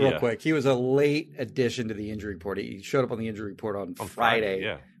real quick, he was a late addition to the injury report. He showed up on the injury report on Friday.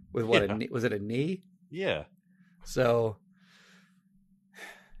 Yeah. With what? Was it a knee? Yeah. So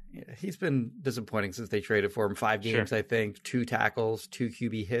he's been disappointing since they traded for him. 5 games, I think, 2 tackles, 2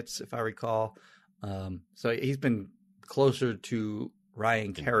 QB hits, if I recall. So he's been closer to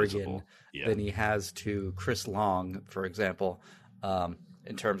Ryan Kerrigan than he has to Chris Long, for example,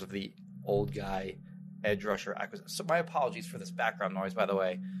 in terms of the old guy edge rusher acquisition. So my apologies for this background noise, by the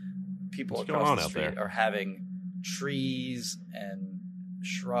way. People across the street are having trees and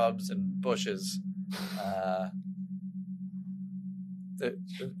shrubs and bushes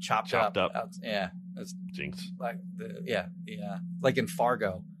chopped up. Yeah. It's Jinx. Like like in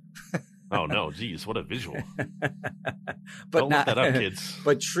Fargo. Oh no, geez, what a visual. But don't look that up, kids.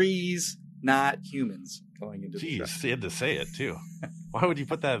 But trees, not humans going into the Jeez, he had to say it too. Why would you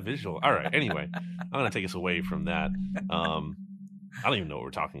put that visual? All right, anyway, I'm going to take us away from that. I don't even know what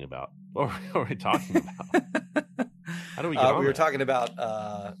we're talking about. What are we talking about? How do we get on We were talking about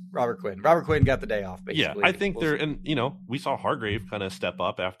Robert Quinn. Robert Quinn got the day off, basically. Yeah, I think we saw Hargrave kind of step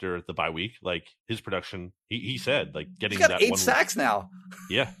up after the bye week. Like his production, he said, like getting he's got that 8 sacks now.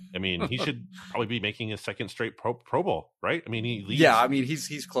 Yeah, I mean, he should probably be making his 2nd straight Pro Bowl, right? I mean, he leads. Yeah, I mean,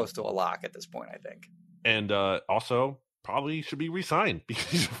 he's close to a lock at this point, I think. And also probably should be re-signed because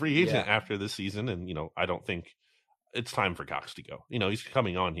he's a free agent after this season. And I don't think it's time for Cox to go. He's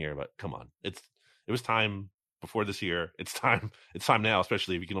coming on here, but come on, it was time before this year. It's time now,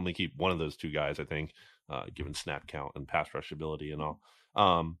 especially if you can only keep one of those 2 guys, I think, given snap count and pass rush ability and all.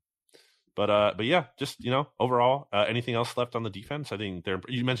 But yeah, just overall, anything else left on the defense? I think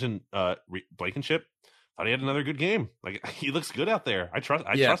you mentioned Blankenship. Thought he had another good game. Like he looks good out there. I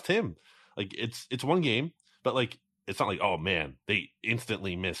trust him. Like it's one game, but like it's not like, oh man, they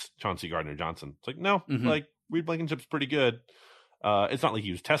instantly missed Chauncey Gardner-Johnson. It's like no, like Reed Blankenship's pretty good. It's not like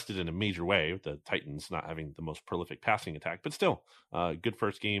he was tested in a major way with the Titans not having the most prolific passing attack, but still, good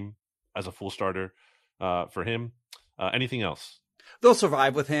first game as a full starter for him. Anything else? They'll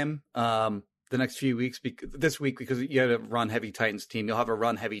survive with him the next few weeks. This week, because you had a run-heavy Titans team. You'll have a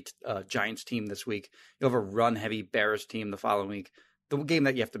run-heavy Giants team this week. You'll have a run-heavy Bears team the following week. The game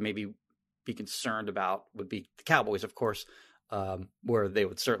that you have to maybe be concerned about would be the Cowboys, of course, where they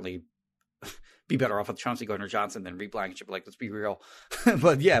would certainly be better off with Chauncey Gardner-Johnson than Reed Blankenship. Like, let's be real.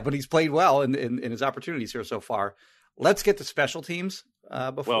 but he's played well in his opportunities here so far. Let's get to special teams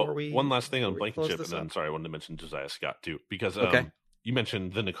before we. One last thing on Blankenship, and then I wanted to mention Josiah Scott too, because you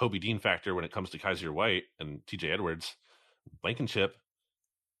mentioned the Nakobe Dean factor when it comes to Kaiser White and TJ Edwards. Blankenship,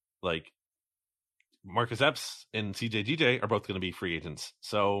 like Marcus Epps and CJ are both going to be free agents.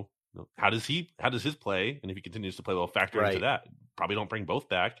 So how does his play, and if he continues to play well, factor into that? Probably don't bring both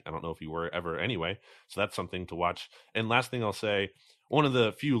back. I don't know if he were ever anyway. So that's something to watch. And last thing I'll say, one of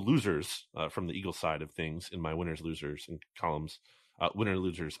the few losers from the Eagles side of things in my winners, losers, and columns, winner,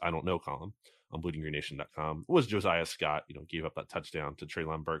 losers, I don't know column on bleedinggreennation.com was Josiah Scott. Gave up that touchdown to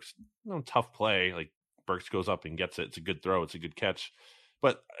Treylon Burks. Tough play. Like Burks goes up and gets it. It's a good throw. It's a good catch.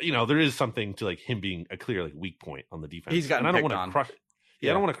 But there is something to like him being a clear like weak point on the defense. He's gotten picked on. I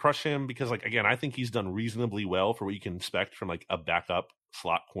don't want to crush him because, like, again, I think he's done reasonably well for what you can expect from like a backup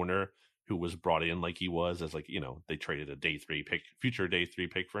slot corner who was brought in like he was as like, they traded a future day 3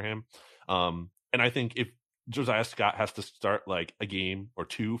 pick for him. And I think if Josiah Scott has to start like a game or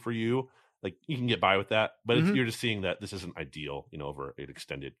 2 for you, like you can get by with that. But you're just seeing that this isn't ideal, over an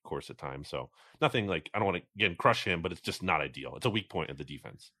extended course of time. So nothing like, I don't want to again crush him, but it's just not ideal. It's a weak point of the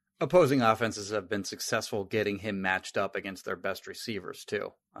defense. Opposing offenses have been successful getting him matched up against their best receivers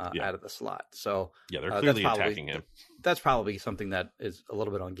too, out of the slot. So they're clearly attacking him. That's probably something that is a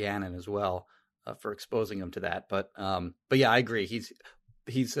little bit on Gannon as well for exposing him to that. But yeah, I agree.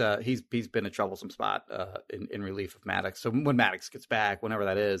 he's been a troublesome spot in relief of Maddox. So when Maddox gets back, whenever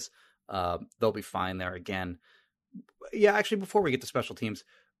that is, they'll be fine there again. Yeah, actually, before we get to special teams,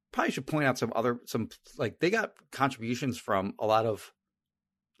 probably should point out some they got contributions from a lot of,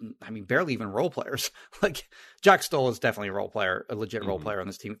 barely even role players. Like Jack Stoll is definitely a role player, a legit role player on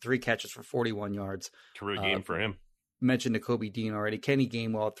this team. 3 catches for 41 yards. Career game for him. Mentioned Nakobe Dean already. Kenny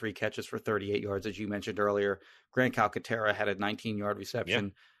Gainwell had 3 catches for 38 yards, as you mentioned earlier. Grant Calcaterra had a 19-yard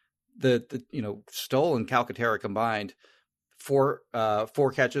reception. Yeah. The Stoll and Calcaterra combined 4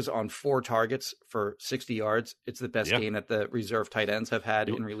 catches on 4 targets for 60 yards. It's the best game that the reserve tight ends have had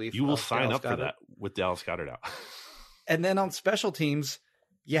in relief. You will sign up for that with Dallas Goedert out. And then on special teams,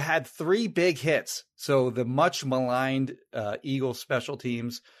 you had 3 big hits. So the much maligned Eagles special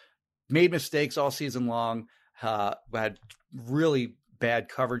teams made mistakes all season long. Had really bad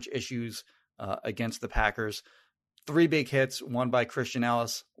coverage issues against the Packers. 3 big hits, one by Christian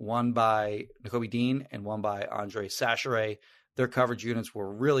Ellis, one by Nakobe Dean, and one by Andre Sachere. Their coverage units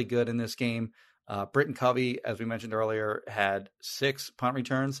were really good in this game. Britton Covey, as we mentioned earlier, had 6 punt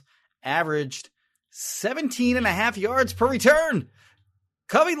returns, averaged 17.5 yards per return.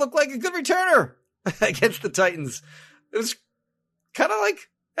 Covey looked like a good returner against the Titans. It was kind of like,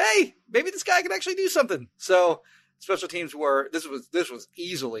 hey, maybe this guy can actually do something. So special teams this was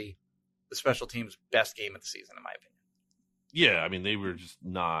easily the special teams' best game of the season, in my opinion. Yeah, they were just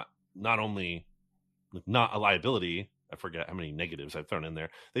not only not a liability. I forget how many negatives I've thrown in there.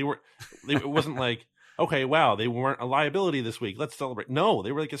 It wasn't like, okay, wow, they weren't a liability this week, let's celebrate. No,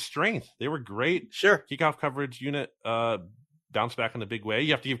 they were like a strength. They were great. Sure. Kickoff coverage unit bounced back in a big way.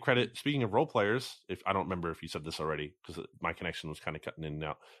 You have to give credit. Speaking of role players, if I don't remember if you said this already because my connection was kind of cutting in and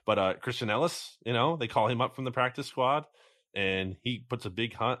out, but Christian Ellis, they call him up from the practice squad and he puts a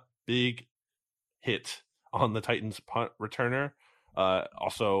big hit on the Titans punt returner.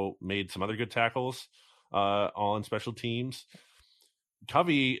 Also made some other good tackles on special teams.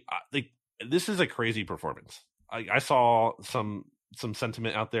 Covey, this is a crazy performance. I saw some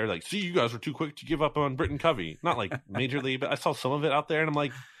sentiment out there like, see, you guys were too quick to give up on Britton Covey. Not like majorly, but I saw some of it out there and I'm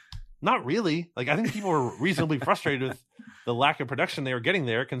like, not really. Like, I think people were reasonably frustrated with the lack of production they were getting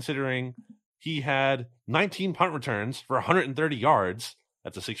there, considering he had 19 punt returns for 130 yards.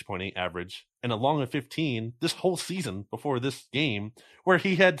 That's a 6.8 average, and a long of 15 this whole season before this game, where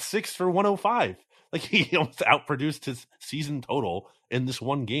he had 6 for 105. Like, he almost outproduced his season total in this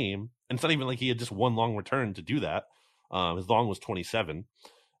one game. And it's not even like he had just one long return to do that. His long was 27.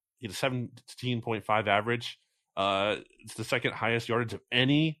 He had a 17.5 average. It's the second highest yardage of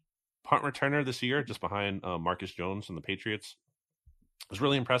any punt returner this year, just behind Marcus Jones and the Patriots. It was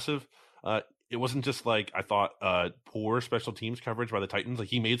really impressive. It wasn't just like, I thought, poor special teams coverage by the Titans. Like,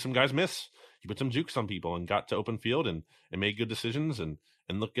 he made some guys miss. He put some jukes on people and got to open field and made good decisions and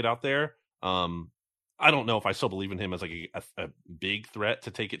looked good out there. I don't know if I still believe in him as like a big threat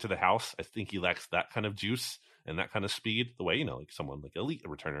to take it to the house. I think he lacks that kind of juice and that kind of speed, the way, like someone like elite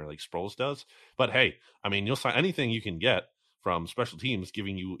returner like Sproles does. But hey, you'll sign anything you can get from special teams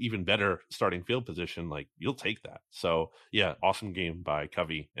giving you even better starting field position. Like, you'll take that. So yeah, awesome game by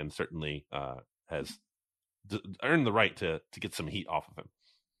Covey, and certainly has earned the right to get some heat off of him.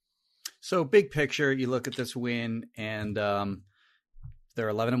 So big picture, you look at this win and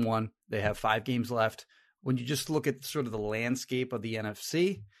they're 11-1. They have 5 games left. When you just look at sort of the landscape of the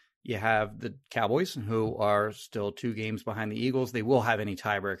NFC, you have the Cowboys, who are still 2 games behind the Eagles. They will have any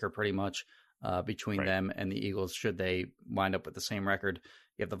tiebreaker pretty much between them and the Eagles should they wind up with the same record.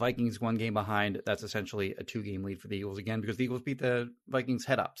 You have the Vikings 1 game behind. That's essentially a 2-game lead for the Eagles again, because the Eagles beat the Vikings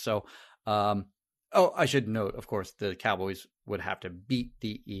head up. So, I should note, of course, the Cowboys would have to beat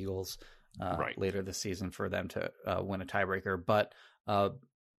the Eagles later this season for them to win a tiebreaker. But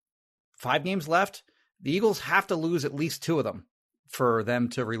 5 games left. The Eagles have to lose at least 2 of them for them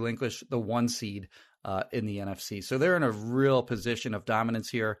to relinquish the 1 seed in the NFC. So they're in a real position of dominance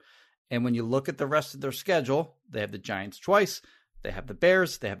here. And when you look at the rest of their schedule, they have the Giants twice, they have the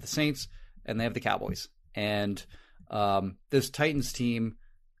Bears, they have the Saints, and they have the Cowboys. And this Titans team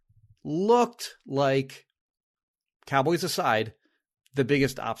looked like, Cowboys aside, the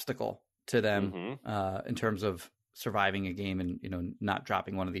biggest obstacle to them in terms of surviving a game and, not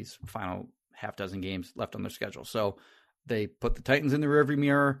dropping one of these final half dozen games left on their schedule. So they put the Titans in the rearview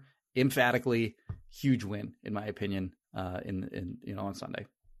mirror emphatically. Huge win, in my opinion, on Sunday.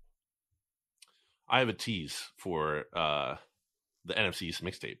 I have a tease for the NFC East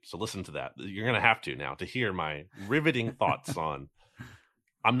mixtape, so listen to that. You're going to have to now to hear my riveting thoughts on.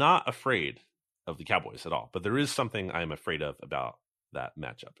 I'm not afraid of the Cowboys at all, but there is something I'm afraid of about that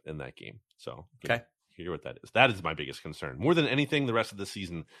matchup in that game. So okay, hear what that is. That is my biggest concern. More than anything the rest of the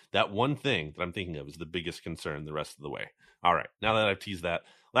season, that one thing that I'm thinking of is the biggest concern the rest of the way. All right, now that I've teased that,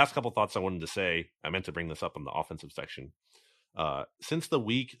 last couple thoughts I wanted to say. I meant to bring this up in the offensive section. Since the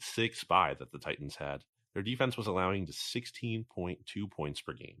week 6 bye that the Titans had, their defense was allowing to 16.2 points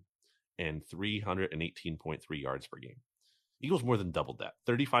per game and 318.3 yards per game. Eagles more than doubled that,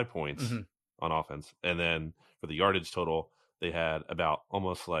 35 points on offense. And then for the yardage total, they had about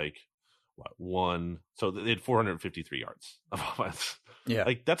almost like so they had 453 yards of offense. Yeah.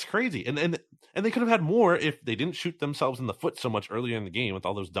 Like, that's crazy. And they could have had more if they didn't shoot themselves in the foot so much earlier in the game with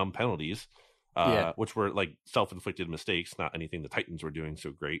all those dumb penalties, which were like self-inflicted mistakes, not anything the Titans were doing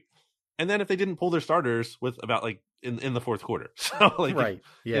so great. And then if they didn't pull their starters with about like in the fourth quarter. So like, right.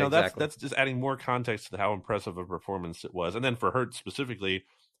 Yeah, exactly. That's just adding more context to how impressive a performance it was. And then for Hurts specifically,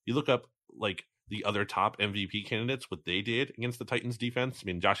 you look up like the other top MVP candidates, what they did against the Titans defense. I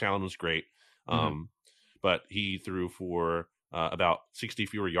mean, Josh Allen was great. But he threw for about 60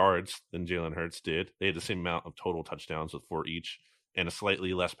 fewer yards than Jalen Hurts did. They had the same amount of total touchdowns with 4 each, and a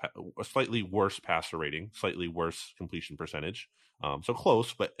slightly worse passer rating, slightly worse completion percentage. So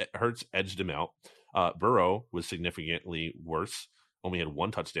close, but Hurts edged him out. Burrow was significantly worse. Only had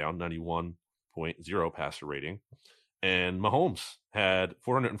 1 touchdown, 91.0 passer rating. And Mahomes had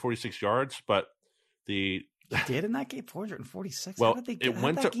 446 yards, but he did in that game 446. Well, how did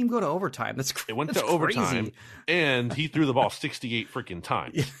that game go to overtime? It went to overtime, crazy. And he threw the ball 68 freaking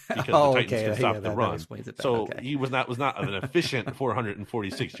times because the Titans could stop the run. So he was not an efficient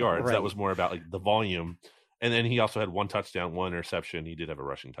 446 yards. Right. That was more about like the volume. And then he also had 1 touchdown, 1 interception. He did have a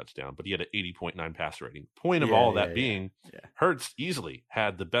rushing touchdown, but he had an 80.9 passer rating. Point of all that being, Hurts easily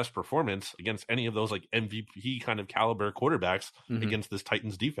had the best performance against any of those like MVP kind of caliber quarterbacks against this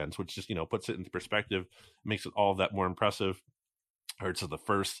Titans defense, which just, puts it into perspective, makes it all that more impressive. Hurts is the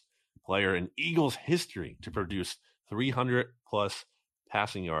first player in Eagles history to produce 300 plus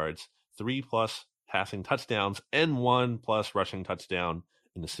passing yards, 3 plus passing touchdowns, and 1 plus rushing touchdown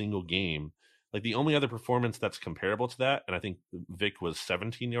in a single game. Like, the only other performance that's comparable to that, and I think Vic was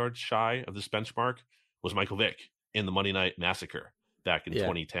 17 yards shy of this benchmark, was Michael Vick in the Monday Night Massacre back in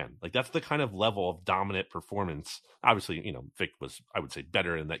 2010. Like, that's the kind of level of dominant performance. Obviously, Vic was, I would say,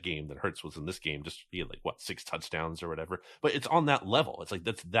 better in that game than Hurts was in this game. Just he had 6 touchdowns or whatever. But it's on that level. It's like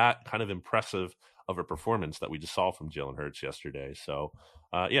that's that kind of impressive of a performance that we just saw from Jalen Hurts yesterday. So,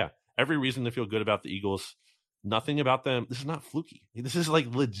 every reason to feel good about the Eagles. Nothing about them. This is not fluky. This is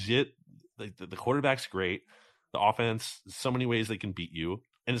like legit. Like the quarterback's great. The offense, so many ways they can beat you.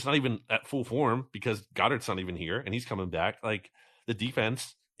 And it's not even at full form because Goddard's not even here and he's coming back. Like, the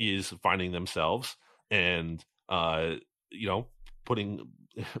defense is finding themselves and, putting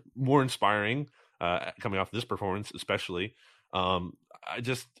more inspiring coming off this performance, especially.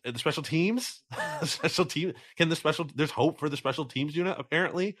 The special teams, there's hope for the special teams unit.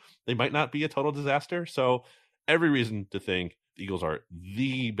 Apparently they might not be a total disaster. So every reason to think the Eagles are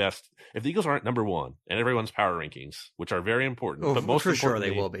the best. If the Eagles aren't number 1 in everyone's power rankings, which are very important, but most for sure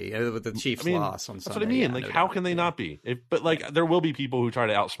they will be with the Chiefs loss on Sunday. That's what I mean. Like, how can they not be? There will be people who try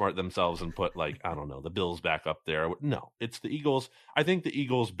to outsmart themselves and put I don't know, the Bills back up there. No, it's the Eagles. I think the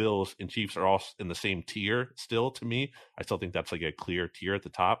Eagles, Bills, and Chiefs are all in the same tier still. To me, I still think that's like a clear tier at the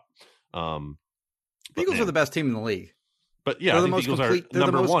top. The Eagles are the best team in the league. But yeah, I think the Eagles are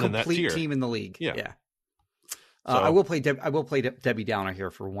number 1 in that tier. Team in the league. Yeah. So, I will play Debbie Downer here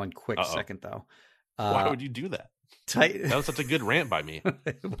for one quick second, though. Why would you do that? That was such a good rant by me.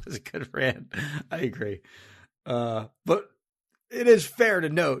 It was a good rant. I agree. But it is fair to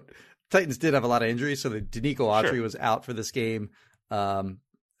note, Titans did have a lot of injuries. So Danico Autry was out for this game.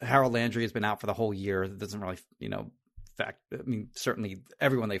 Harold Landry has been out for the whole year. It doesn't really, certainly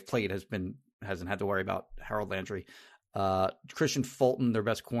everyone they've played hasn't had to worry about Harold Landry. Christian Fulton, their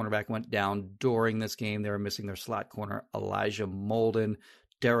best cornerback, went down during this game. They were missing their slot corner, Elijah Molden.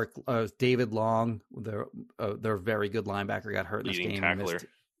 David Long, their very good linebacker, got hurt in this game. Tackler. Missed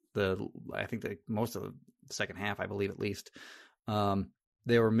most of the second half, I believe, at least.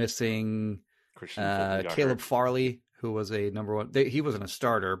 They were missing Caleb Farley, who was a number 1. He wasn't a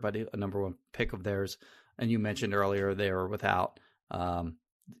starter, but a number 1 pick of theirs. And you mentioned earlier they were without.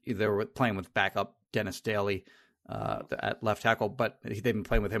 They were playing with backup Dennis Daly at left tackle, but they've been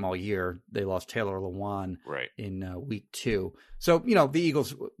playing with him all year. They lost Taylor Lewan in week 2. So, the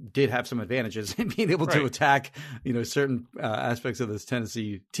Eagles did have some advantages in being able to attack, certain aspects of this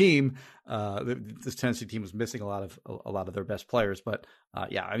Tennessee team. This Tennessee team was missing a lot of their best players, but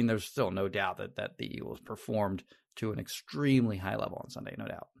there's still no doubt that the Eagles performed to an extremely high level on Sunday, no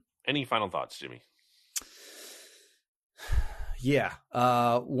doubt. Any final thoughts, Jimmy? Yeah.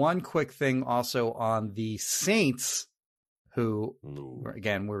 One quick thing also on the Saints, who,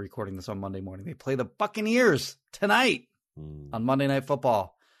 again, we're recording this on Monday morning. They play the Buccaneers tonight on Monday Night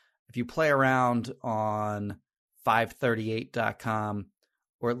Football. If you play around on 538.com,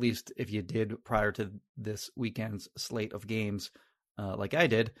 or at least if you did prior to this weekend's slate of games, like I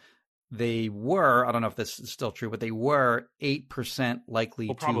did, they were, I don't know if this is still true, but they were 8% likely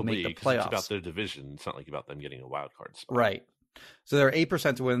to make the playoffs. It's about their division. It's not like about them getting a wild card spot. Right. So they're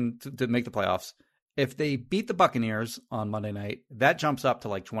 8% to win to make the playoffs. If they beat the Buccaneers on Monday night, that jumps up to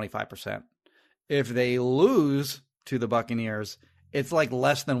like 25%. If they lose to the Buccaneers, it's like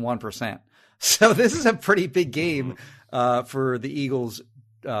less than 1%. So this is a pretty big game for the Eagles,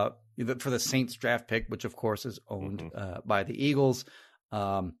 for the Saints draft pick, which of course is owned by the Eagles.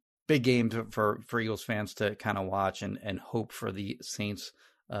 Big game for Eagles fans to kind of watch and hope for the Saints'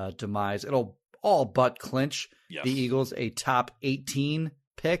 demise. It'll all but clinch the Eagles a top 18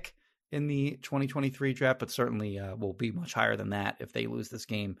 pick in the 2023 draft, but certainly will be much higher than that if they lose this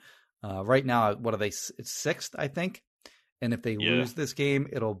game. Right now, what are they? It's 6th, I think. And if they lose this game,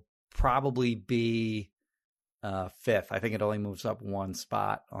 it'll probably be 5th. I think it only moves up one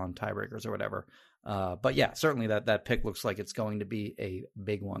spot on tiebreakers or whatever. But yeah, certainly that pick looks like it's going to be a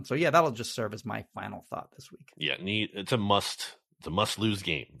big one. So yeah, that'll just serve as my final thought this week. Yeah, it's a must-lose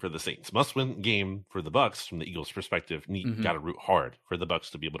game for the Saints. Must-win game for the Bucs from the Eagles' perspective. Got to root hard for the Bucs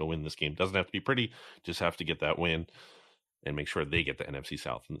to be able to win this game. Doesn't have to be pretty, just have to get that win and make sure they get the NFC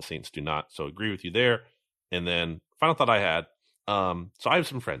South, and the Saints do not. So agree with you there. And then final thought I had. So I have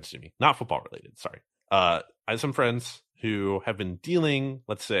some friends, Jimmy, not football related. Sorry. I have some friends who have been dealing,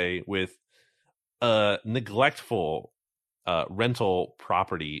 let's say, with neglectful rental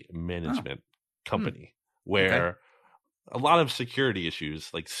property management company where a lot of security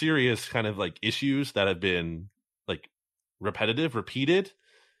issues, like serious kind of like issues that have been like repeated.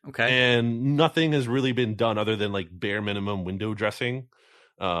 Okay. And nothing has really been done other than like bare minimum window dressing,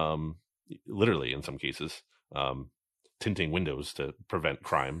 literally in some cases, tinting windows to prevent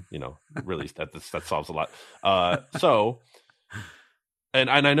crime, really that solves a lot. And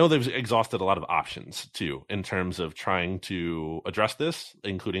I know they've exhausted a lot of options too in terms of trying to address this,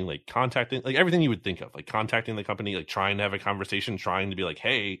 including like contacting, like everything you would think of, like contacting the company, like trying to have a conversation, trying to be like,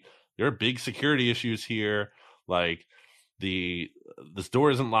 hey, there are big security issues here. Like this door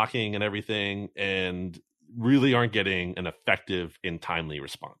isn't locking and everything, and really aren't getting an effective and timely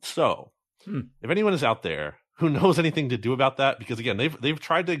response. So if anyone is out there who knows anything to do about that, because again, they've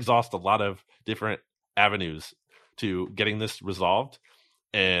tried to exhaust a lot of different avenues to getting this resolved,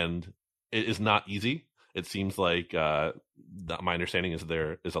 and it is not easy. It seems like my understanding is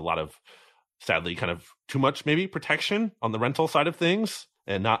there is a lot of, sadly, kind of too much maybe protection on the rental side of things,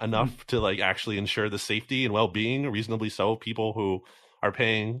 and not enough to like actually ensure the safety and well-being, reasonably so, people who are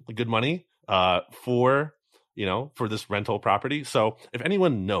paying good money for this rental property. So if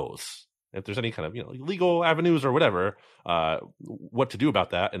anyone knows, if there's any kind of legal avenues or whatever, what to do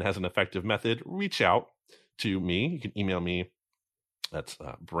about that and has an effective method, reach out to me. You can email me. That's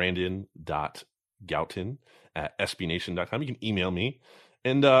brandon.gouton@sbnation.com. You can email me,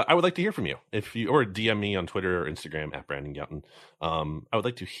 and I would like to hear from you or DM me on Twitter or Instagram @BrandonGouton. I would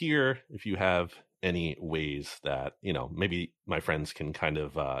like to hear if you have any ways that maybe my friends can kind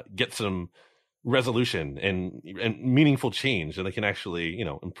of get some resolution and meaningful change, and they can actually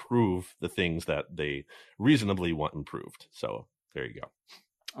improve the things that they reasonably want improved. So there you go.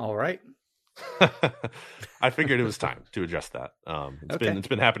 All right. I figured it was time to address that. It's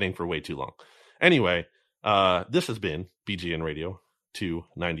been happening for way too long. Anyway, this has been BGN Radio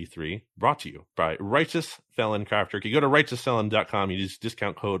 293, brought to you by Righteous Felon Craft Jerky. Go to righteousfelon.com. You use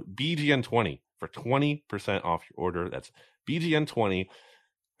discount code BGN20 for 20% off your order. That's BGN20.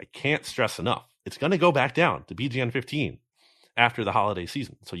 I can't stress enough. It's going to go back down to BGN 15 after the holiday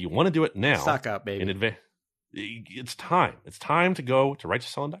season. So you want to do it now. Stock up, baby. In advance. It's time. It's time to go to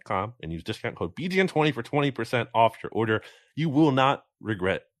righteousfelon.com and use discount code BGN20 for 20% off your order. You will not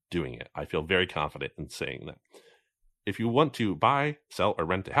regret doing it. I feel very confident in saying that. If you want to buy, sell, or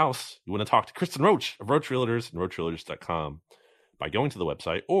rent a house, you want to talk to Kristen Roach of Roach Realtors and RoachRealtors.com by going to the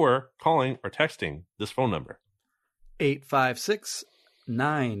website or calling or texting this phone number.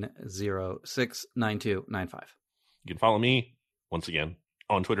 856-906-9295. You can follow me, once again,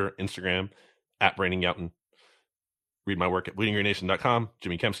 on Twitter, Instagram, @BrandonGouton. Read my work at bleedinggreennation.com.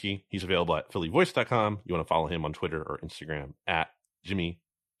 Jimmy Kempski, he's available at phillyvoice.com. You want to follow him on Twitter or Instagram @Jimmy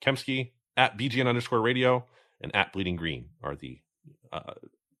Kempski, @BGN_radio, and @BleedingGreen are the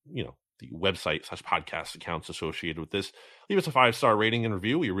website / podcast accounts associated with this. Leave us a 5-star rating and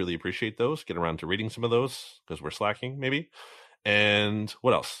review. We really appreciate those. Get around to reading some of those because we're slacking, maybe. And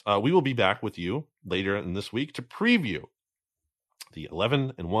what else? We will be back with you later in this week to preview the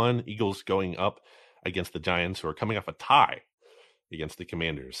 11-1 Eagles going up against the Giants, who are coming off a tie against the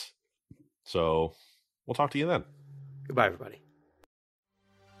Commanders. So we'll talk to you then. Goodbye, everybody.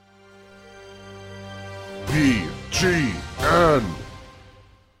 BGN.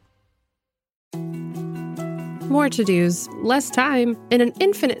 More to-dos, less time, and an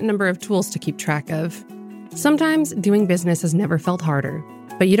infinite number of tools to keep track of. Sometimes doing business has never felt harder,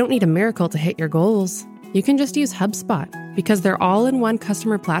 but you don't need a miracle to hit your goals. You can just use HubSpot, because their all-in-one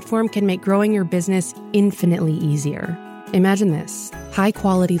customer platform can make growing your business infinitely easier. Imagine this: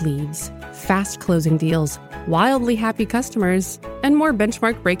 high-quality leads, fast closing deals, wildly happy customers, and more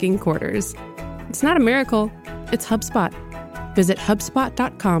benchmark-breaking quarters. It's not a miracle, it's HubSpot. Visit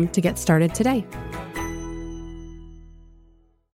HubSpot.com to get started today.